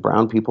teach and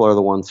brown people are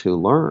the ones who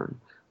learn.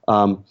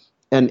 And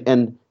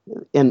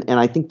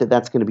I think that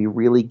that's going to be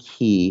really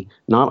key,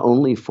 not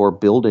only for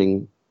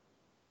building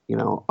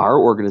our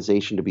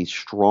organization to be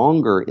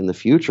stronger in the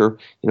future,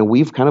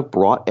 we've kind of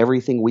brought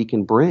everything we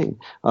can bring.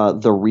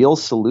 The real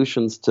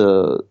solutions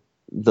to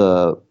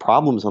the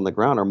problems on the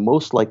ground are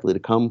most likely to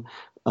come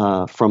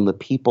from the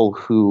people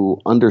who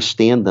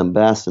understand them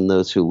best and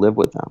those who live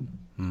with them.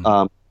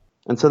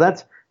 And so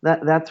that's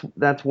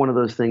one of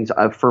those things.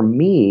 For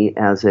me,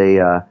 as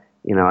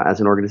as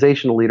an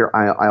organizational leader,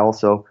 I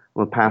also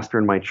am a pastor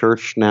in my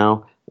church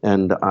now,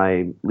 and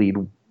I lead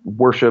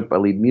worship, I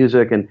lead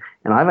music, and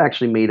I've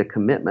actually made a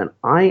commitment.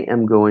 I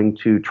am going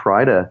to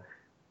try to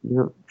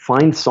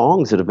find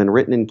songs that have been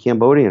written in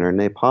Cambodian or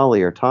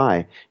Nepali or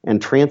Thai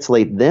and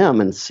translate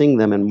them and sing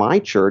them in my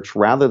church,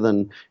 rather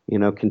than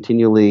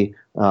continually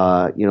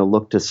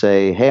look to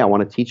say, hey, I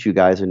want to teach you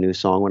guys a new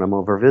song when I'm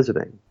over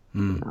visiting.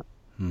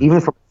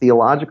 Even from a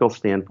theological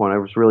standpoint, I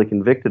was really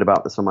convicted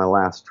about this on my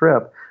last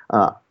trip.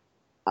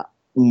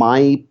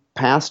 My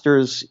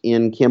pastors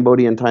in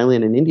Cambodia and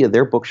Thailand and India,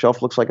 their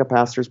bookshelf looks like a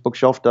pastor's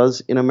bookshelf does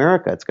in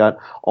America. It's got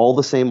all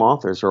the same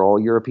authors, or all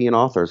European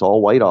authors,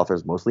 all white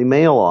authors, mostly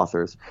male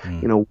authors.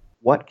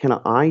 What can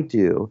I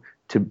do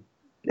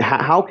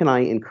how can I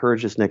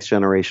encourage this next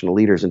generation of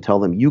leaders and tell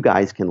them, you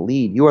guys can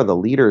lead? You are the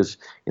leaders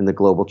in the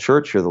global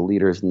church. You're the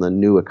leaders in the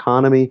new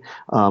economy.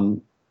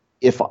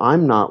 If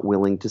I'm not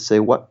willing to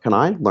say, what can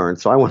I learn?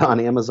 So I went on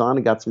Amazon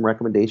and got some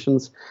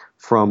recommendations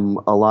from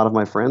a lot of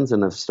my friends,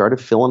 and I've started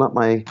filling up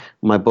my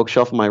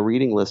bookshelf and my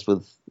reading list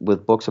with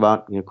books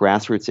about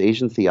grassroots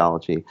Asian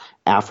theology,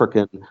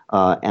 African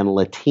and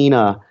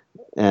Latina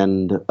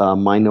and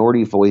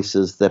minority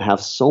voices that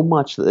have so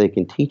much that they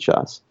can teach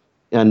us.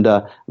 And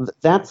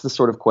that's the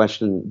sort of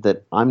question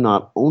that I'm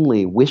not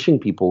only wishing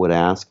people would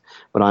ask,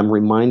 but I'm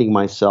reminding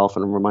myself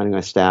and I'm reminding my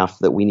staff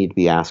that we need to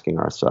be asking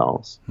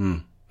ourselves.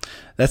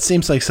 That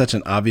seems like such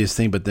an obvious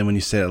thing, but then when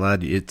you say it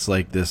loud, it's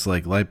like this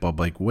light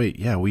bulb, wait,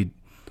 yeah,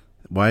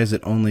 why is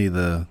it only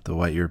the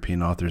white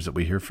European authors that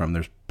we hear from?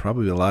 There's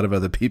probably a lot of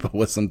other people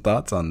with some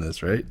thoughts on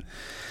this, right?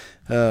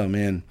 Oh,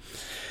 man.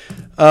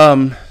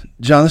 John,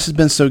 this has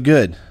been so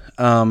good.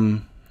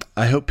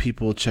 I hope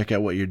people check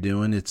out what you're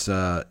doing. It's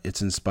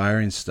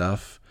inspiring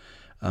stuff,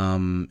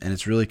 and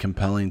it's really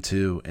compelling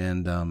too.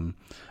 And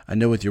I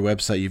know with your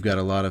website, you've got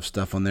a lot of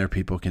stuff on there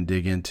people can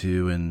dig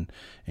into and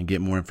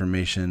get more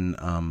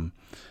information.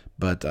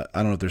 But I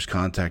don't know if there's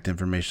contact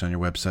information on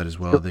your website as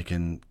well. They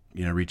can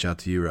reach out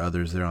to you or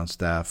others there on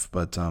staff.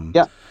 But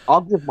yeah, I'll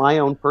give my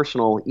own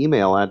personal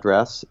email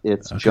address.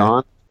 It's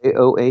John,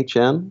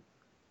 JOHN,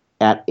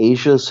 at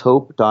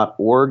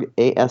asiashope.org,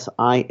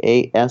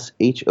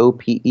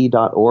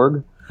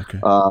 ASIASHOPE.org. Okay.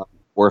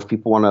 Or if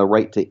people want to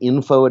write to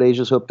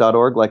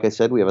info@asiashope.org, like I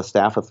said, we have a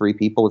staff of 3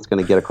 people. It's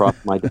going to get across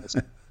my desk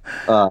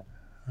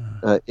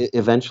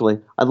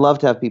eventually. I'd love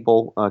to have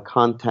people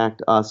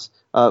contact us.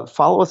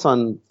 Follow us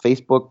on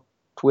Facebook,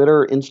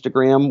 Twitter,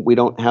 Instagram. We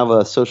don't have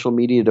a social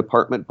media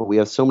department, but we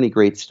have so many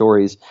great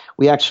stories.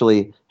 We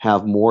actually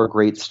have more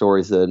great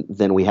stories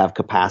than we have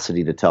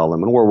capacity to tell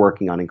them, and we're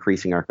working on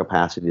increasing our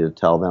capacity to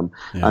tell them.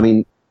 Yeah. I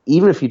mean,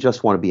 even if you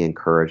just want to be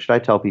encouraged, I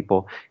tell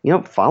people,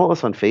 follow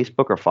us on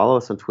Facebook or follow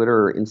us on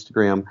Twitter or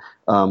Instagram.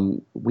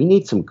 We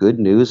need some good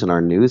news in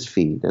our news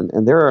feed,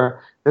 and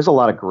there's a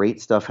lot of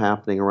great stuff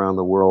happening around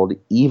the world,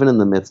 even in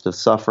the midst of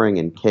suffering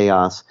and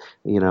chaos.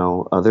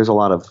 There's a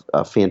lot of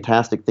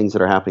fantastic things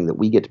that are happening that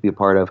we get to be a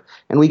part of,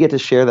 and we get to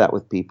share that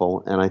with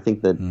people. And I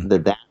think that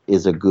that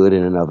is a good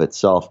in and of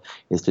itself,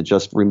 is to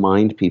just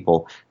remind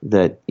people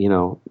that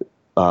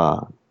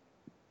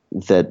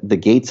that the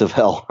gates of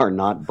hell are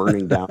not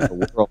burning down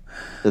the world,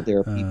 that there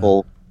are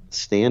people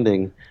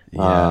standing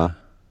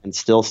and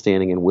still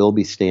standing and will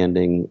be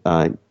standing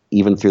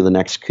even through the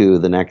next coup,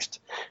 the next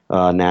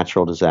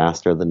natural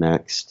disaster, the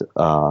next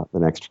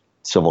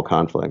civil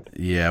conflict.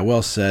 Yeah,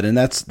 well said. And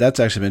that's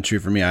actually been true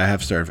for me. I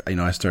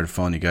started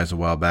following you guys a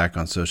while back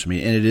on social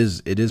media, and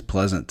it is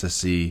pleasant to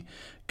see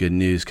good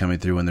news coming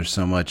through when there's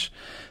so much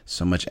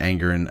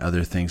anger and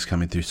other things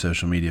coming through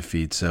social media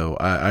feeds. So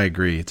I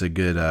agree. It's a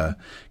good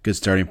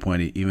starting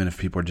point. Even if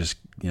people are just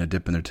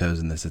dipping their toes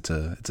in this, it's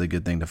a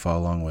good thing to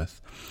follow along with.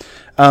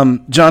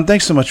 John,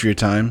 thanks so much for your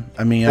time.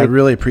 I mean, I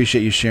really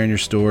appreciate you sharing your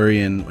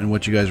story and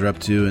what you guys are up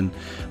to. And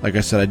like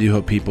I said, I do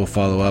hope people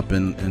follow up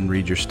and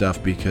read your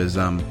stuff, because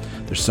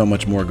there's so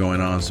much more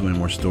going on, so many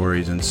more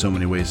stories, and so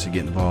many ways to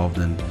get involved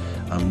in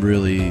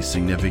really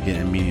significant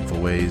and meaningful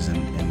ways, and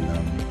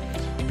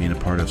being a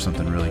part of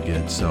something really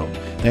good. So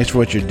thanks for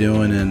what you're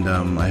doing, and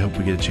I hope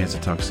we get a chance to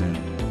talk soon.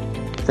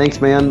 Thanks,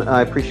 man.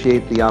 I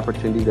appreciate the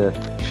opportunity to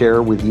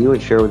share with you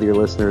and share with your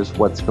listeners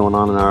what's going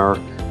on in our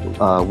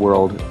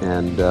world,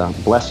 and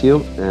bless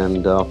you,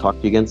 and I'll talk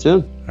to you again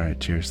soon. All right,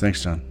 cheers.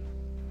 Thanks, John.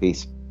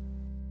 Peace.